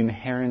false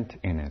inherent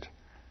in it.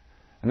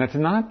 And that's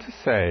not to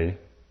say,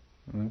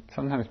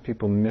 sometimes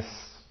people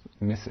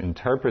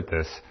misinterpret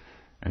this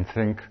and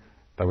think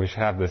that we should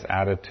have this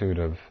attitude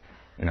of,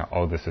 you know,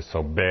 oh, this is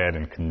so bad,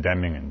 and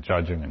condemning and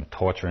judging and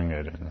torturing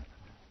it. And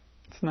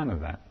it's none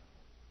of that.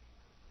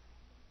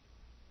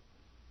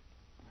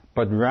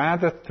 But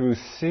rather through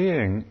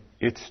seeing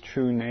its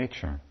true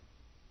nature,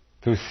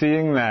 through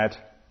seeing that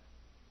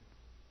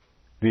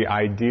the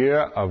idea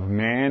of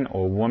man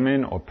or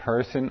woman or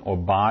person or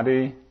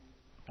body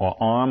or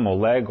arm or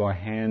leg or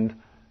hand,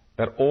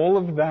 that all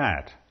of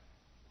that,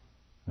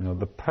 you know,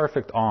 the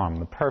perfect arm,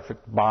 the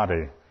perfect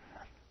body,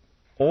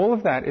 all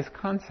of that is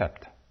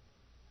concept.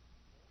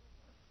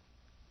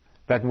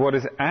 That what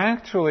is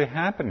actually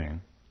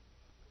happening,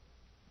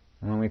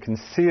 when we can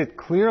see it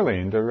clearly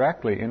and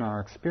directly in our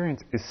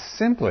experience, is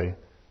simply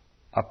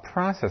a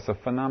process of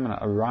phenomena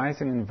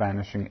arising and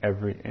vanishing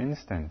every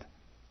instant.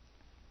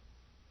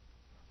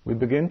 We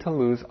begin to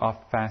lose our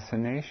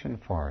fascination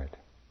for it.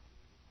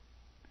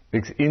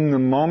 Because in the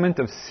moment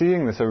of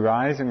seeing this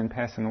arising and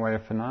passing away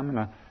of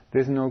phenomena,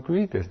 there's no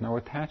greed, there's no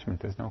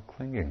attachment, there's no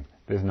clinging,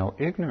 there's no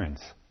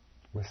ignorance.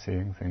 We're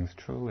seeing things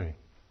truly.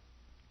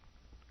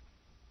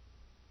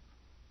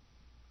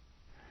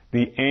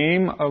 The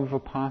aim of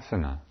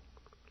Vipassana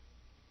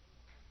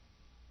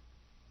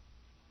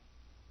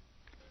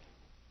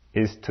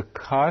is to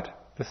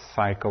cut the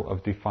cycle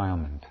of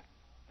defilement.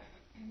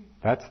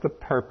 That's the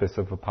purpose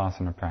of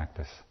Vipassana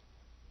practice.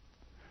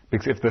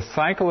 Because if the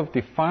cycle of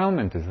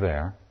defilement is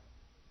there,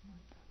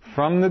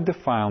 from the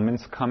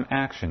defilements come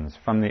actions,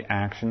 from the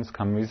actions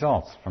come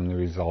results, from the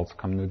results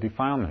come the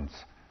defilements.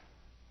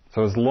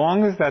 So as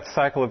long as that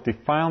cycle of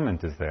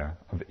defilement is there,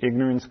 of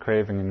ignorance,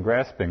 craving, and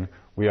grasping,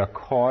 we are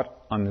caught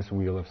on this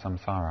wheel of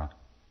samsara.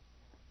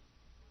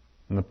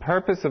 And the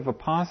purpose of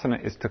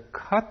Vipassana is to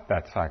cut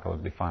that cycle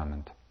of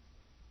defilement.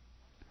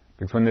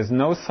 Because when there's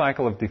no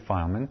cycle of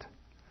defilement,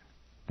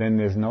 then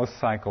there's no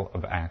cycle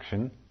of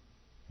action,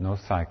 no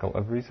cycle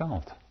of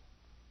result.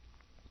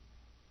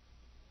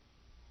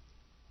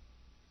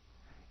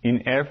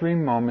 In every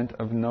moment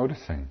of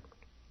noticing,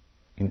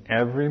 in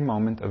every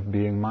moment of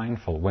being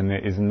mindful, when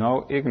there is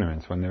no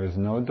ignorance, when there is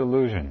no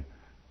delusion,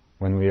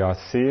 when we are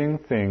seeing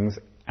things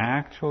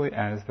actually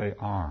as they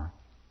are,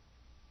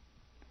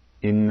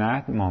 in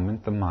that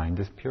moment the mind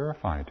is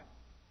purified.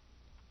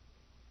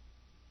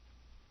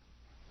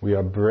 We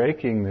are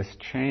breaking this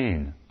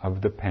chain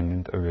of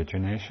dependent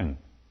origination.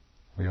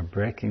 We are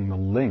breaking the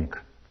link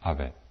of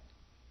it.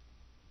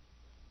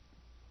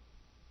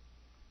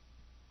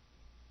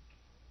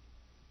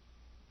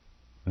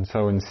 And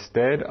so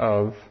instead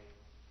of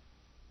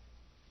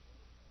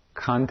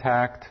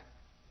contact,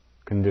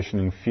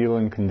 conditioning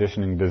feeling,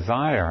 conditioning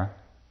desire,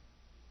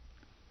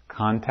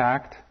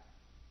 contact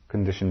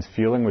conditions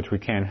feeling, which we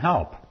can't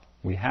help.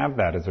 We have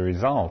that as a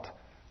result.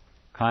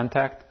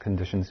 Contact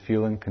conditions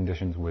feeling,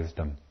 conditions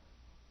wisdom.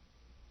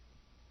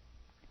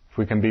 If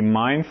we can be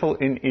mindful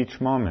in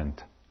each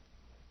moment,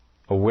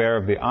 aware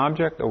of the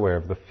object, aware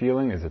of the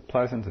feeling, is it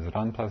pleasant, is it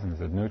unpleasant,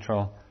 is it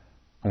neutral,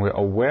 and we're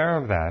aware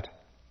of that,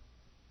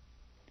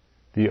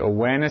 the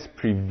awareness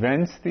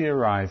prevents the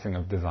arising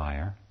of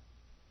desire.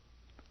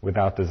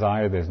 Without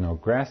desire, there's no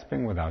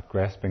grasping. Without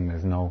grasping,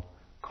 there's no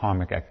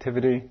karmic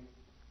activity.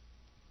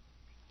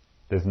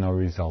 There's no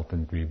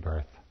resultant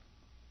rebirth.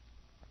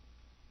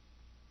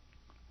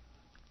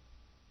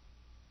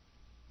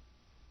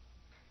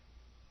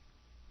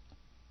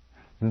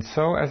 And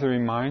so, as a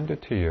reminder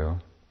to you,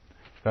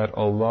 that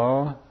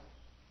although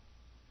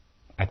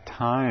at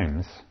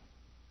times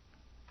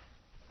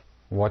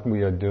what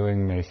we are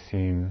doing may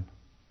seem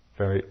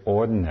very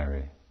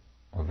ordinary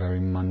or very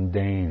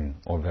mundane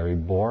or very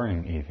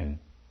boring even,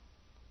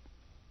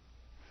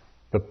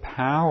 the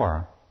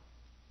power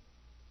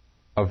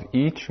of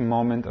each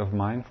moment of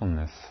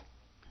mindfulness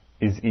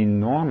is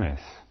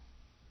enormous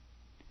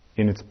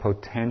in its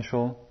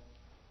potential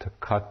to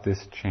cut this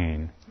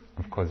chain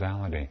of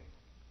causality.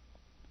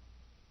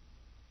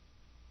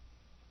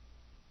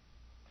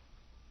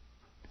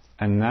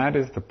 And that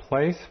is the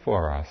place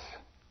for us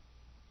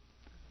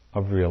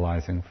of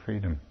realizing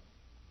freedom.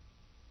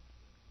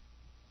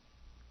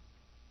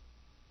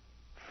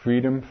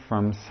 Freedom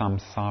from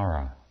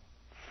samsara.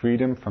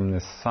 Freedom from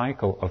this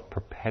cycle of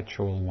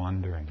perpetual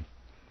wandering.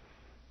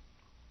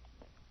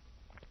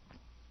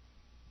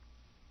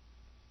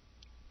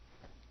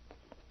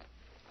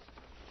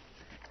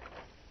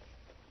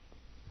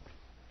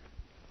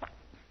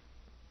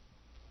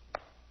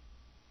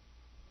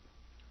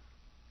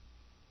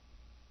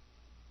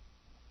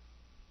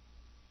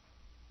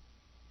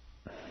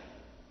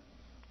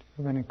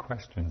 Do you have any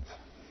questions?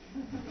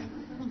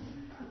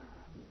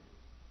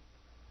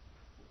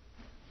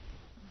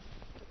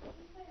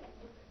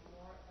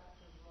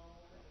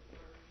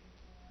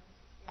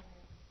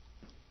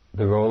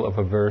 The role of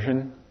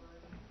aversion?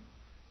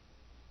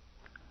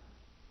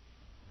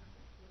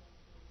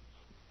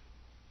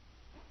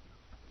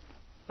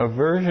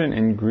 Aversion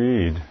and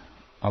greed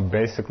are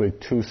basically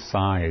two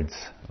sides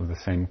of the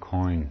same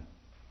coin.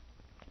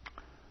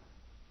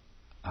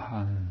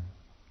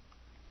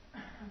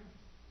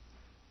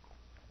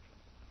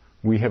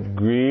 We have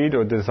greed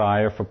or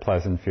desire for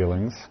pleasant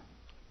feelings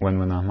when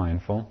we're not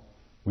mindful.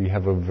 We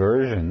have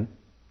aversion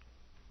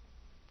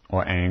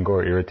or anger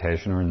or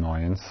irritation or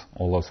annoyance,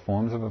 all those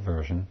forms of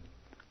aversion,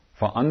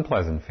 for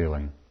unpleasant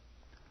feeling.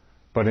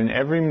 But in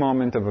every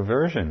moment of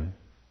aversion,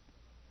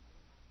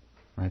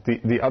 right,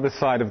 the other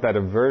side of that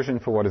aversion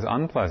for what is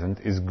unpleasant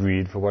is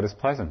greed for what is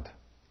pleasant.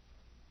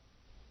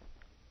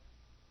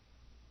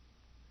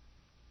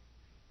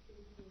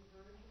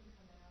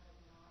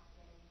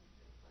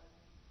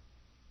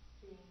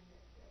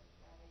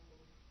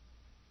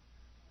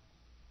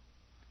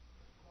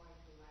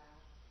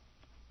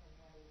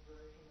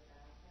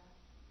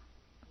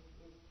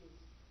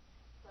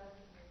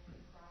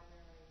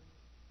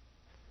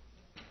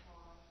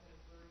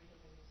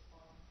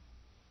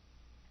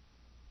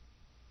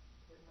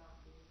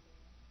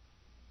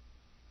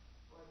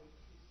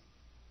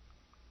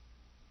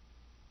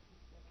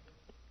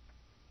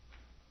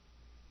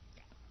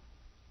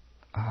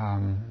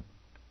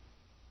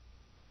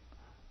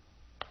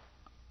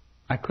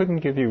 I couldn't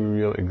give you a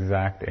real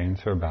exact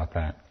answer about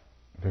that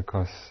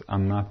because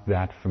I'm not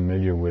that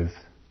familiar with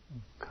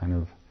kind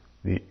of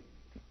the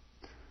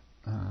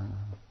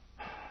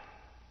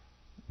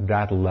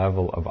that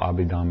level of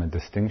Abhidhamma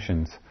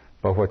distinctions.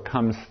 But what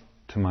comes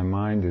to my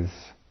mind is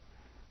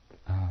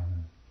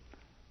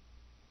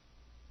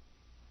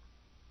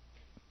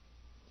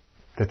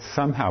that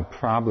somehow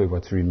probably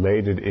what's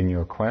related in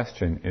your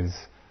question is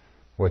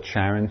what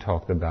Sharon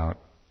talked about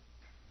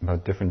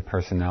different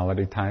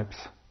personality types.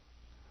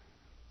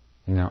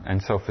 You know,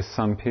 and so for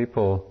some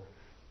people,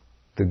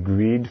 the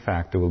greed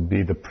factor will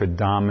be the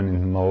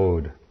predominant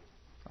mode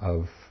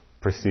of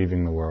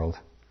perceiving the world.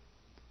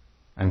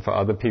 And for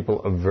other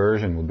people,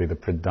 aversion will be the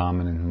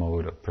predominant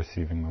mode of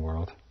perceiving the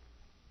world.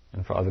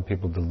 And for other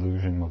people,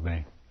 delusion will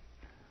be.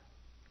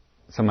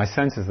 So my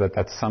sense is that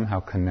that's somehow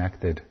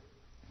connected,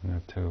 you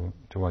know,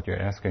 to what you're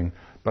asking.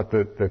 But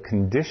the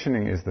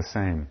conditioning is the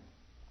same.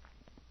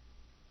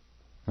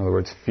 In other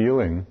words,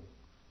 feeling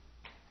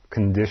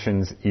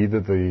conditions either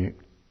the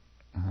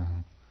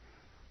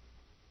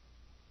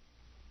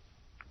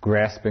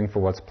grasping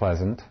for what's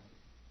pleasant,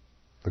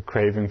 the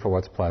craving for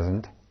what's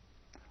pleasant,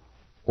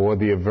 or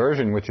the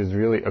aversion, which is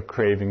really a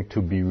craving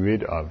to be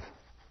rid of.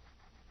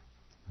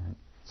 Right?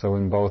 So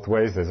in both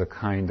ways, there's a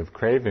kind of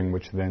craving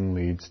which then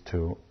leads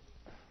to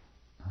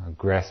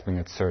grasping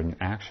at certain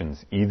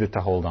actions, either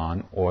to hold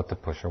on or to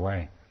push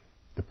away,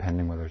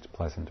 depending whether it's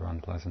pleasant or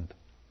unpleasant.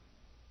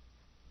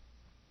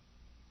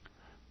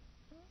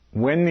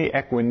 When the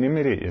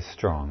equanimity is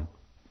strong,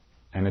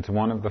 and it's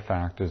one of the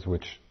factors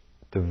which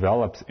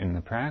develops in the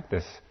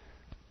practice,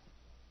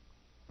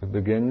 we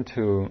begin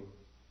to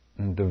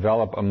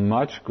develop a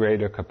much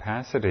greater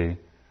capacity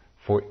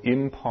for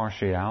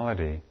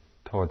impartiality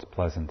towards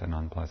pleasant and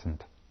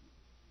unpleasant.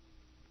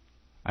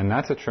 And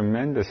that's a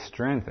tremendous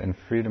strength and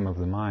freedom of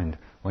the mind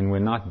when we're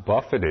not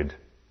buffeted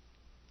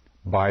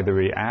by the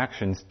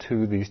reactions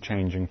to these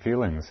changing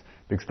feelings.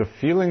 Because the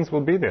feelings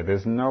will be there.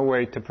 There's no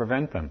way to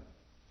prevent them.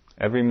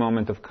 Every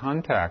moment of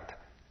contact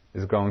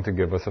is going to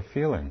give us a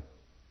feeling.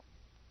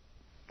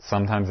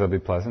 Sometimes they'll be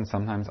pleasant,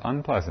 sometimes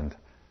unpleasant.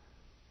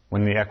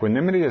 When the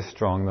equanimity is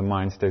strong, the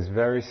mind stays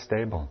very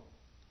stable,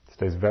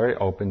 stays very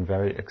open,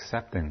 very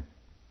accepting.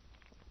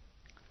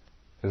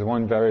 There's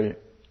one very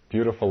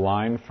beautiful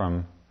line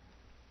from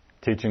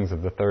Teachings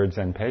of the Third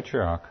Zen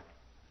Patriarch.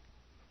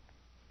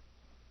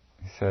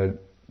 He said,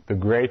 "The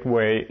great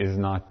way is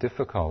not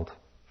difficult,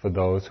 for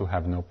those who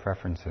have no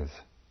preferences.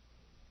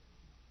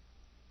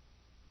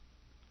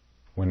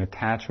 When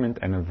attachment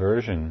and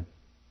aversion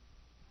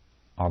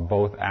are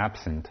both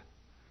absent,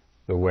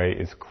 the way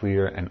is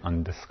clear and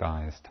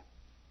undisguised.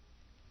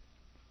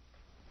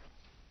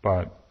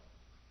 But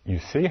you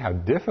see how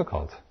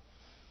difficult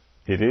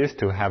it is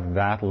to have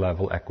that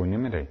level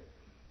equanimity,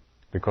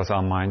 because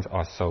our minds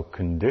are so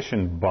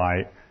conditioned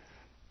by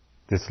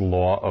this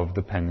law of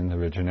dependent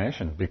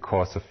origination.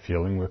 Because of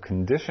feeling, we're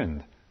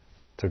conditioned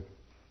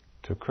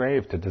to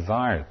crave, to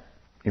desire,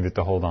 either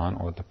to hold on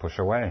or to push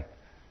away.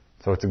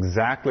 So it's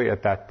exactly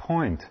at that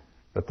point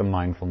that the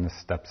mindfulness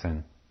steps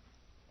in.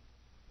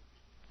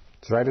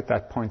 It's right at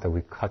that point that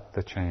we cut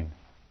the chain.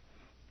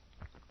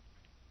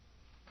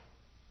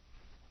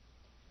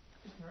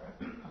 Is there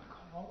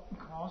a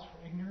cause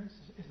for ignorance?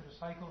 Is it a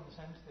cycle in the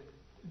sense that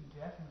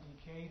death and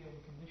decay then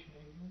condition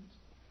ignorance?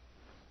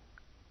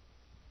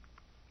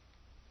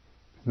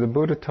 The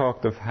Buddha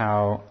talked of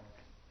how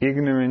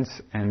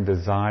ignorance and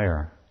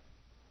desire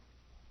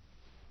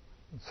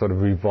sort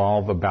of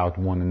revolve about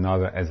one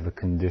another as the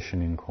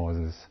conditioning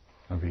causes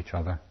of each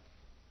other.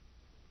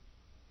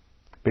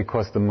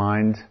 Because the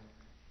mind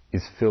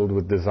is filled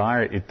with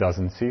desire, it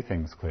doesn't see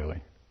things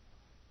clearly.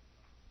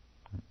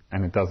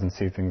 And it doesn't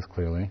see things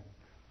clearly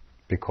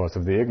because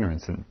of the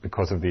ignorance. And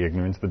because of the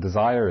ignorance, the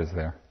desire is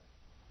there.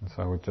 And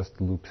so it just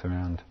loops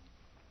around.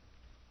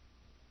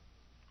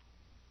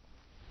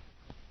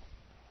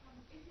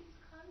 If it's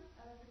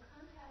the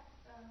contact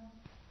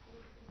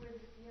where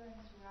the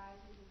feelings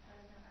arise, is it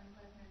pleasant,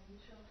 unpleasant, or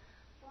neutral,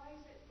 why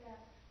is it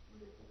that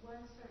with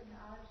one certain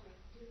object,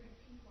 different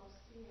people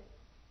see it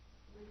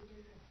with a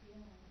different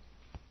feeling?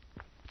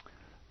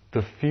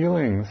 The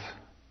feelings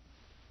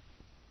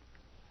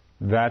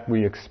that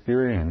we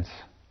experience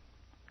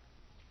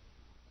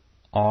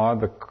are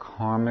the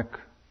karmic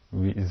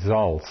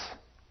results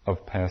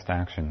of past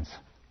actions.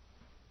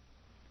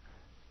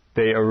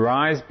 They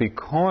arise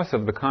because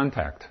of the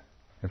contact.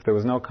 If there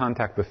was no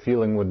contact, the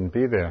feeling wouldn't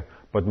be there.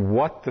 But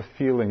what the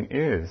feeling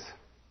is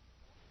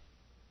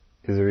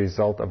a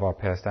result of our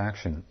past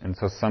action. And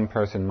so some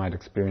person might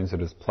experience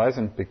it as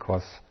pleasant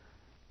because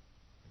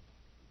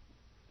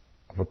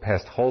of a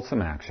past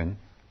wholesome action.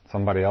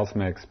 Somebody else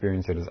may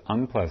experience it as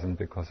unpleasant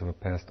because of a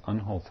past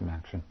unwholesome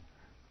action.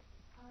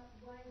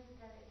 Why is it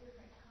that at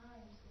different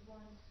times one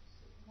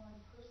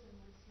person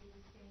would see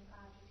the same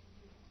object in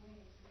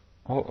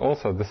different ways?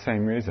 Also the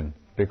same reason.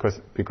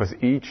 Because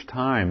each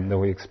time that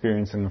we're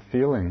experiencing a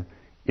feeling,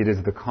 it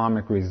is the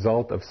karmic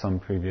result of some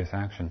previous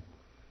action.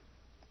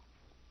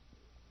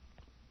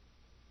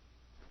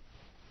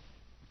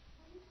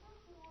 Can you talk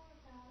more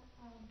about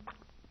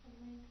the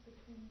link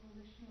between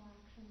volitional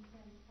actions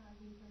and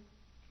rebirth?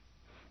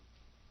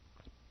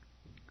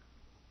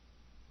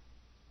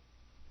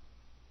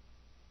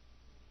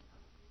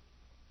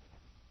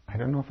 I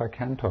don't know if I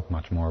can talk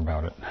much more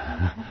about it.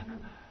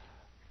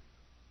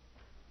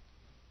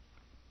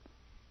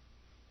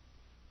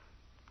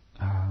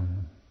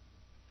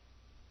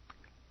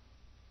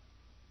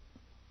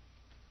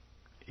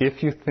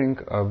 If you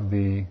think of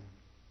the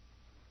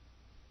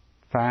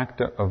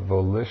factor of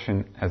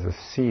volition as a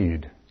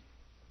seed,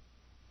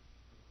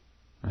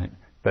 right,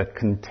 that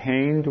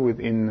contained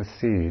within the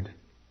seed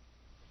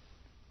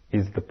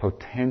is the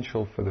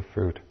potential for the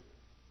fruit.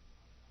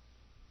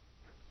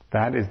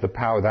 That is the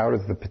power, that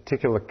is the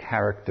particular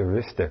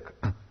characteristic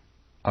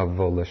of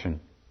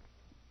volition.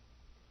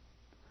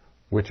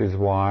 Which is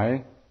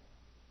why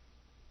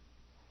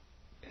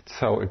it's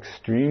so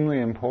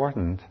extremely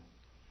important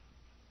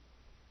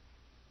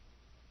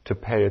to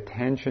pay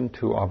attention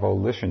to our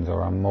volitions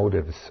or our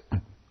motives.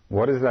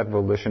 What is that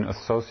volition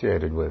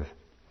associated with?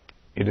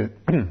 It is,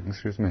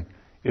 excuse me,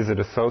 is it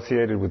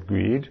associated with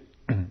greed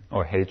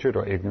or hatred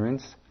or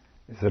ignorance?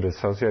 Is it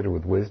associated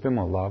with wisdom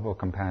or love or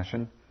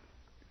compassion?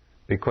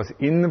 Because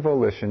in the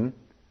volition,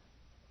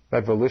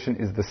 that volition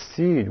is the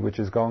seed which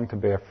is going to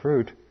bear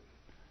fruit,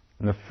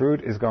 and the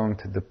fruit is going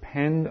to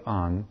depend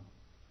on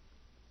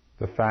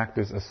the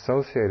factors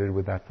associated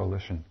with that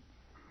volition.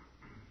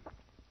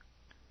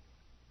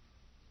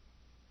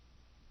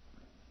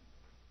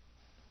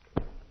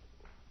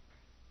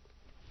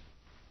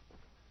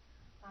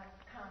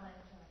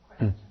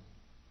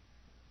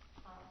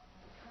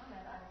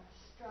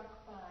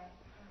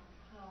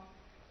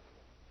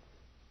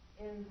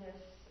 In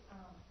this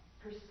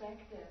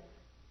perspective,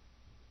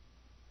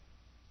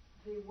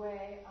 the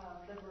way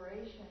of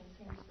liberation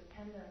seems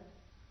dependent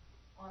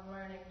on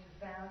learning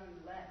to value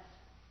less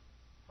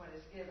what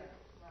is given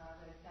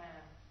rather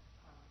than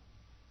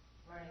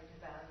learning to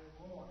value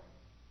more.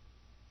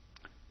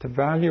 To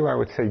value, I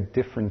would say,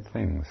 different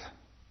things.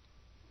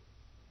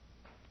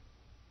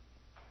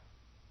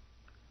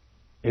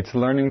 It's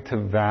learning to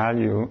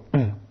value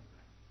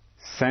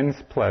sense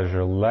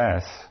pleasure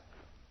less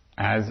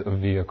as a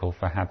vehicle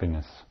for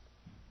happiness.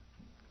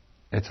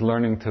 It's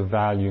learning to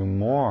value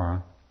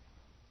more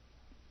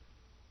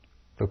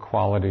the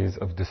qualities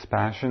of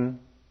dispassion,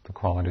 the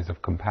qualities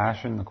of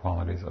compassion, the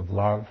qualities of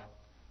love,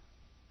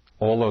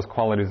 all those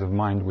qualities of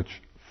mind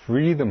which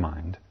free the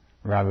mind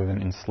rather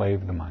than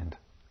enslave the mind.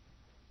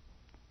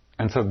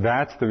 And so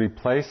that's the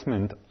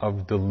replacement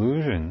of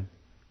delusion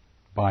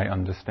by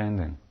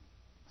understanding.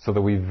 So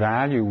that we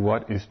value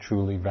what is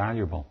truly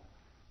valuable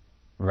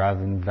rather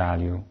than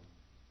value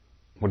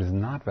what is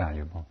not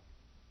valuable.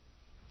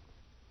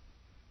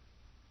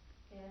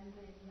 And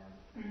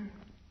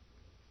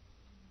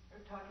we're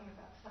talking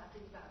about sati,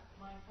 about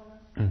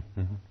mindfulness.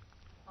 Mm-hmm.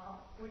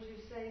 Would you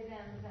say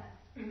then that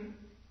in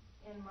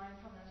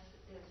mindfulness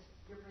is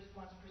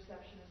one's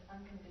perception is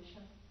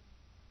unconditioned?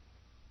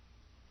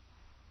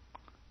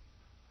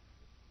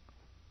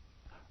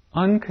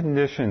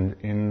 Unconditioned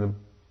in the...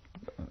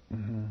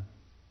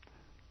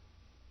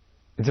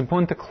 It's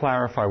important to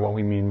clarify what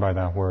we mean by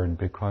that word,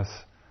 because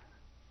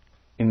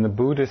in the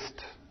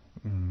Buddhist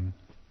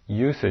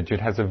usage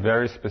it has a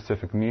very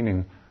specific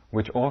meaning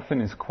which often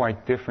is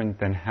quite different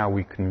than how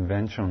we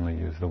conventionally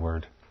use the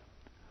word.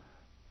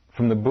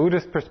 From the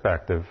Buddhist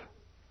perspective,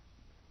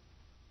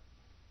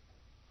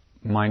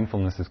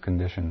 mindfulness is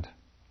conditioned.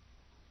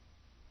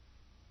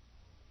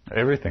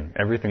 Everything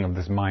of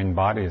this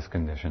mind-body is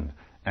conditioned,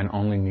 and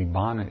only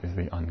Nibbana is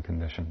the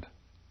unconditioned.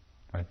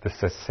 Right? The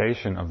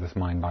cessation of this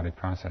mind-body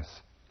process.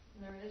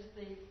 And there is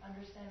the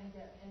understanding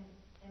that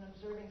in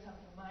observing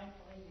something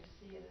mindfully, you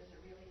see it as it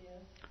really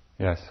is.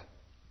 Yes.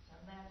 So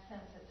in that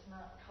sense, it's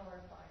not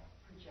colored by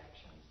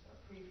projections or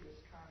previous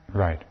karma.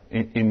 Right.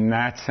 In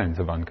that sense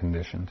of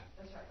unconditioned.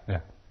 That's right.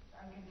 Yeah.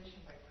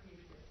 Unconditioned by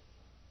previous.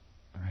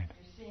 Right.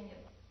 You're seeing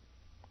it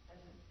as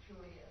it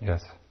truly is.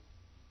 Yes.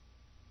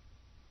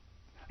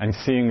 And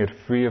seeing it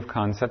free of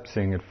concept,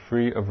 seeing it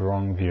free of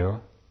wrong view.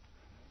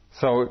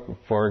 So,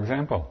 for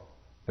example,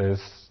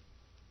 there's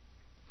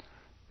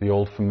the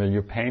old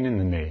familiar pain in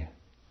the knee,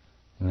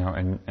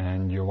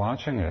 and you're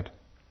watching it.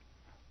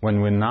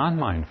 When we're not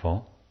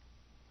mindful,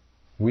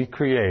 we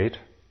create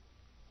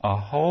a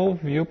whole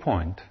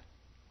viewpoint,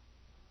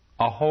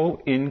 a whole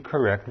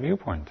incorrect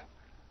viewpoint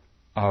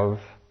of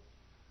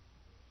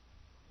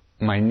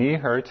my knee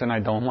hurts and I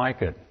don't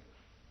like it.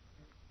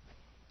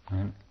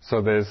 Right?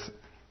 So there's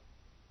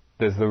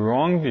the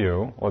wrong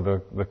view, or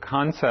the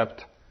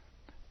concept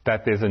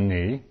that there's a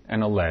knee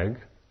and a leg,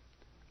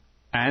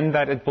 and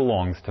that it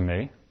belongs to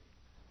me.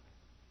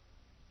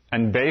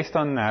 And based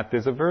on that,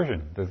 there's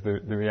aversion. There's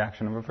the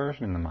reaction of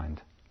aversion in the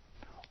mind.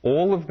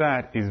 All of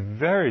that is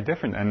very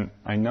different, and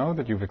I know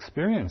that you've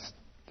experienced,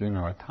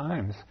 at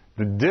times,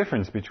 the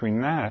difference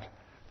between that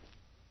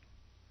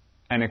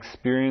and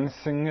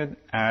experiencing it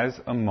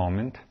as a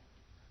moment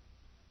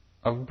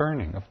of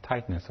burning, of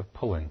tightness, of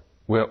pulling,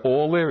 where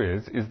all there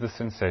is the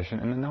sensation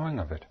and the knowing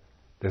of it.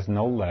 There's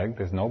no leg,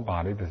 there's no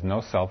body, there's no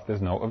self,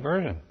 there's no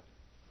aversion.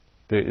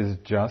 There is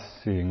just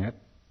seeing it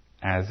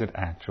as it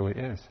actually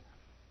is.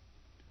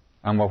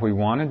 And what we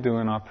want to do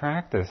in our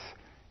practice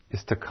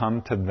is to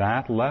come to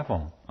that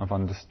level of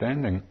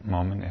understanding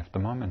moment after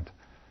moment.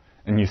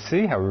 And you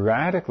see how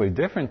radically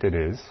different it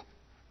is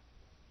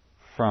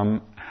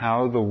from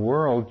how the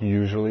world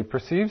usually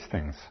perceives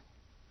things.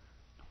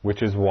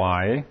 Which is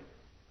why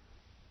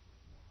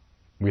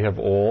we have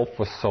all,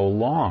 for so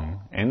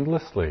long,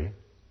 endlessly,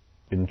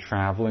 been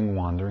traveling,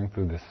 wandering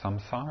through this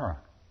samsara.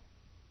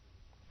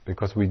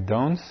 Because we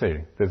don't see,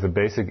 there's a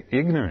basic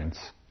ignorance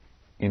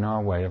in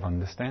our way of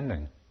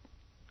understanding,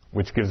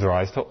 which gives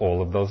rise to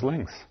all of those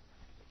links.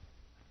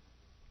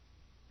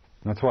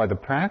 And that's why the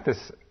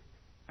practice,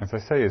 as I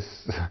say, is,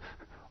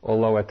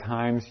 although at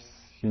times,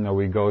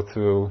 we go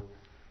through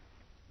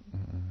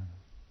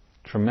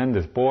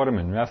tremendous boredom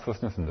and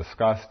restlessness and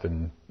disgust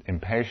and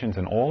impatience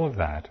and all of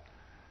that,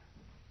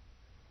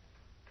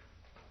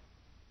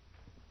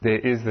 there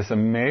is this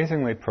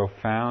amazingly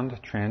profound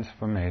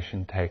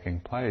transformation taking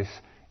place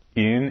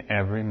in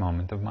every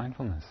moment of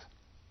mindfulness,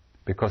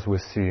 because we're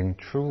seeing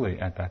truly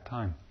at that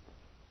time.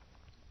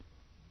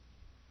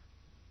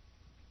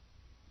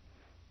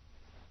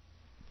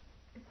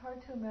 It's hard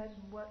to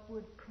imagine what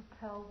would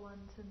propel one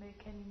to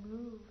make any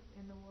move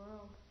in the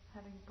world,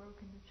 having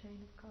broken the chain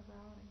of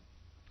causality.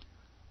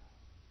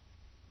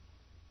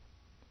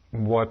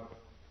 What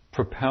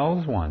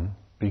propels one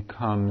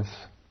becomes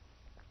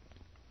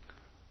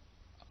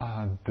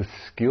the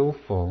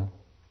skillful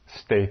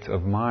states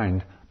of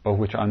mind, but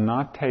which are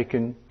not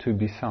taken to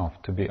be self,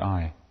 to be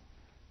I.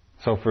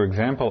 So, for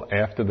example,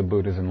 after the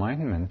Buddha's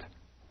enlightenment,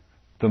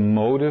 the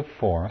motive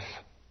force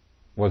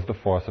was the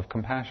force of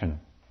compassion.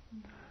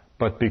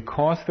 But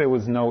because there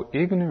was no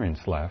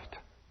ignorance left,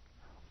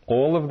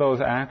 all of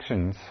those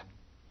actions,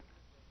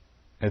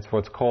 it's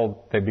what's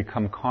called, they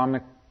become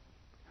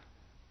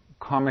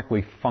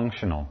karmically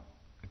functional.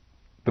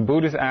 The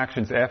Buddha's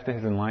actions after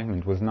his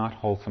enlightenment was not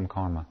wholesome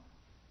karma.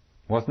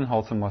 Wasn't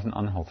wholesome, wasn't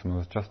unwholesome, it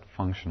was just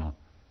functional.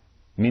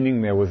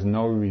 Meaning there was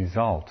no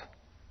result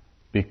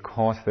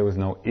because there was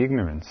no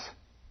ignorance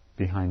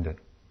behind it.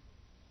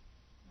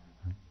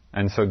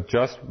 And so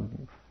just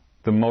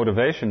the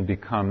motivation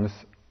becomes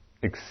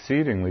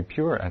exceedingly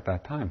pure at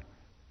that time.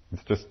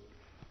 It's just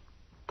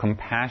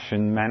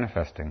compassion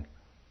manifesting.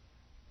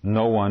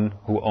 No one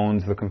who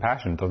owns the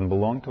compassion doesn't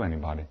belong to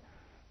anybody.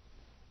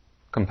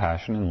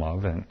 Compassion and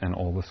love and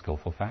all the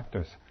skillful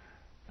factors.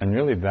 And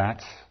really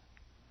that's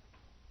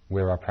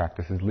where our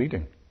practice is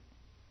leading.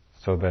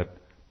 so that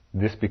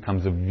this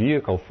becomes a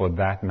vehicle for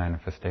that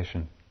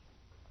manifestation.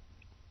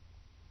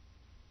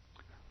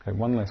 Okay,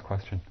 one last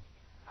question.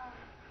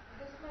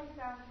 This may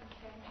sound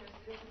contentious.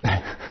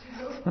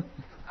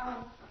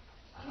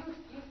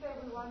 You said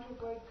we want to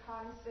avoid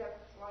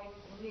concepts like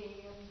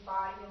me and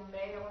body and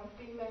male and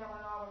female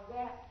and all of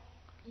that.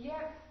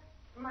 Yet,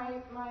 my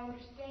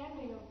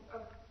understanding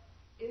of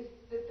is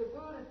that the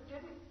Buddha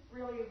didn't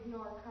really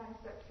ignore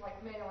concepts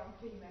like male and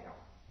female,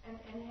 and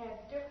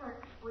had different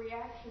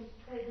reactions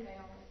toward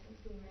maleness and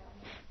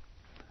femaleness.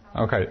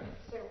 Okay.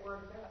 Say a word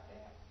about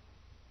that.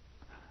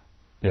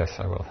 Yes,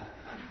 I will.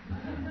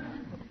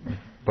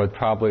 But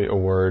probably a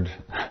word.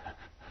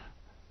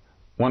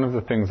 One of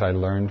the things I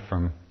learned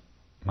from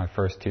my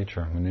first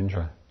teacher,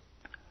 Munindra,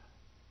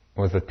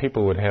 was that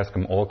people would ask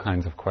him all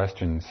kinds of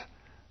questions,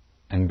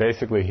 and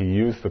basically he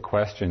used the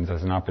questions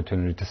as an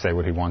opportunity to say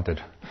what he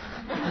wanted.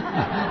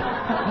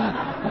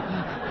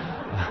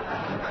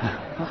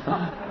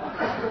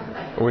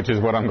 Which is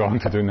what I'm going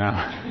to do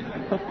now.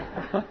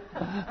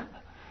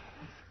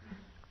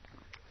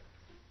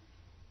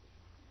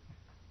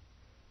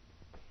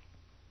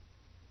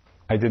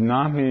 I did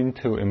not mean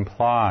to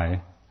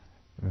imply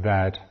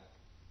that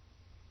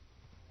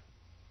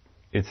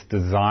it's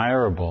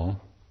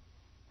desirable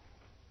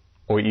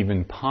or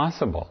even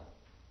possible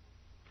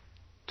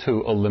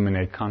to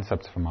eliminate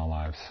concepts from our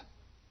lives.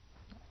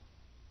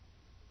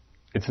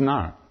 It's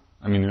not.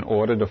 I mean, in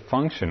order to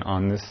function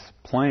on this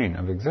plane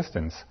of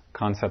existence,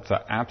 concepts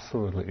are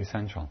absolutely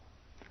essential.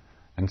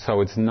 And so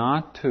it's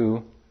not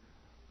to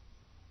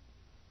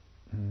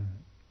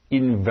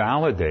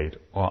invalidate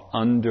or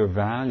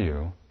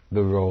undervalue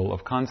the role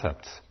of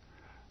concepts.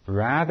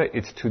 Rather,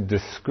 it's to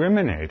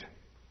discriminate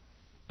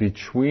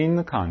between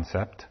the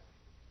concept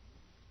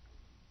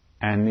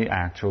and the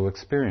actual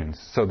experience,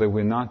 so that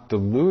we're not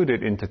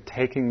deluded into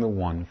taking the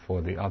one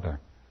for the other.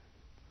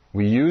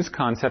 We use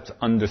concepts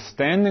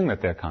understanding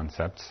that they're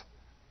concepts.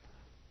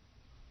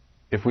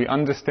 If we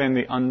understand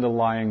the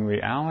underlying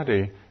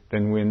reality,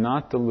 then we're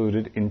not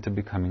deluded into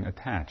becoming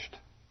attached,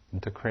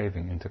 into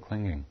craving, into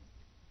clinging.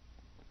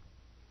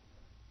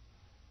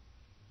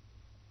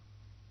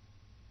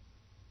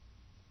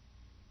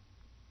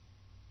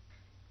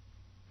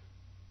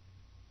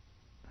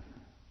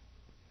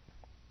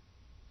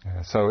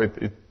 Yeah, so it's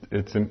You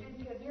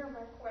didn't hear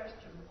my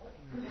question.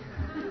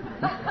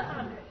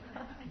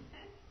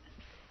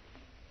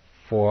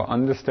 For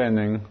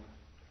understanding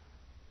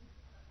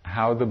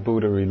how the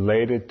Buddha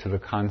related to the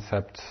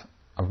concepts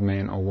of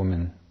man or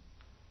woman,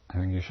 I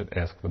think you should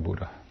ask the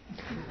Buddha.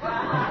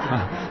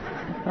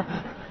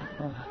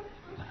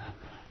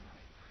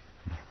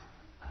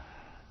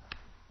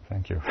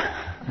 Thank you.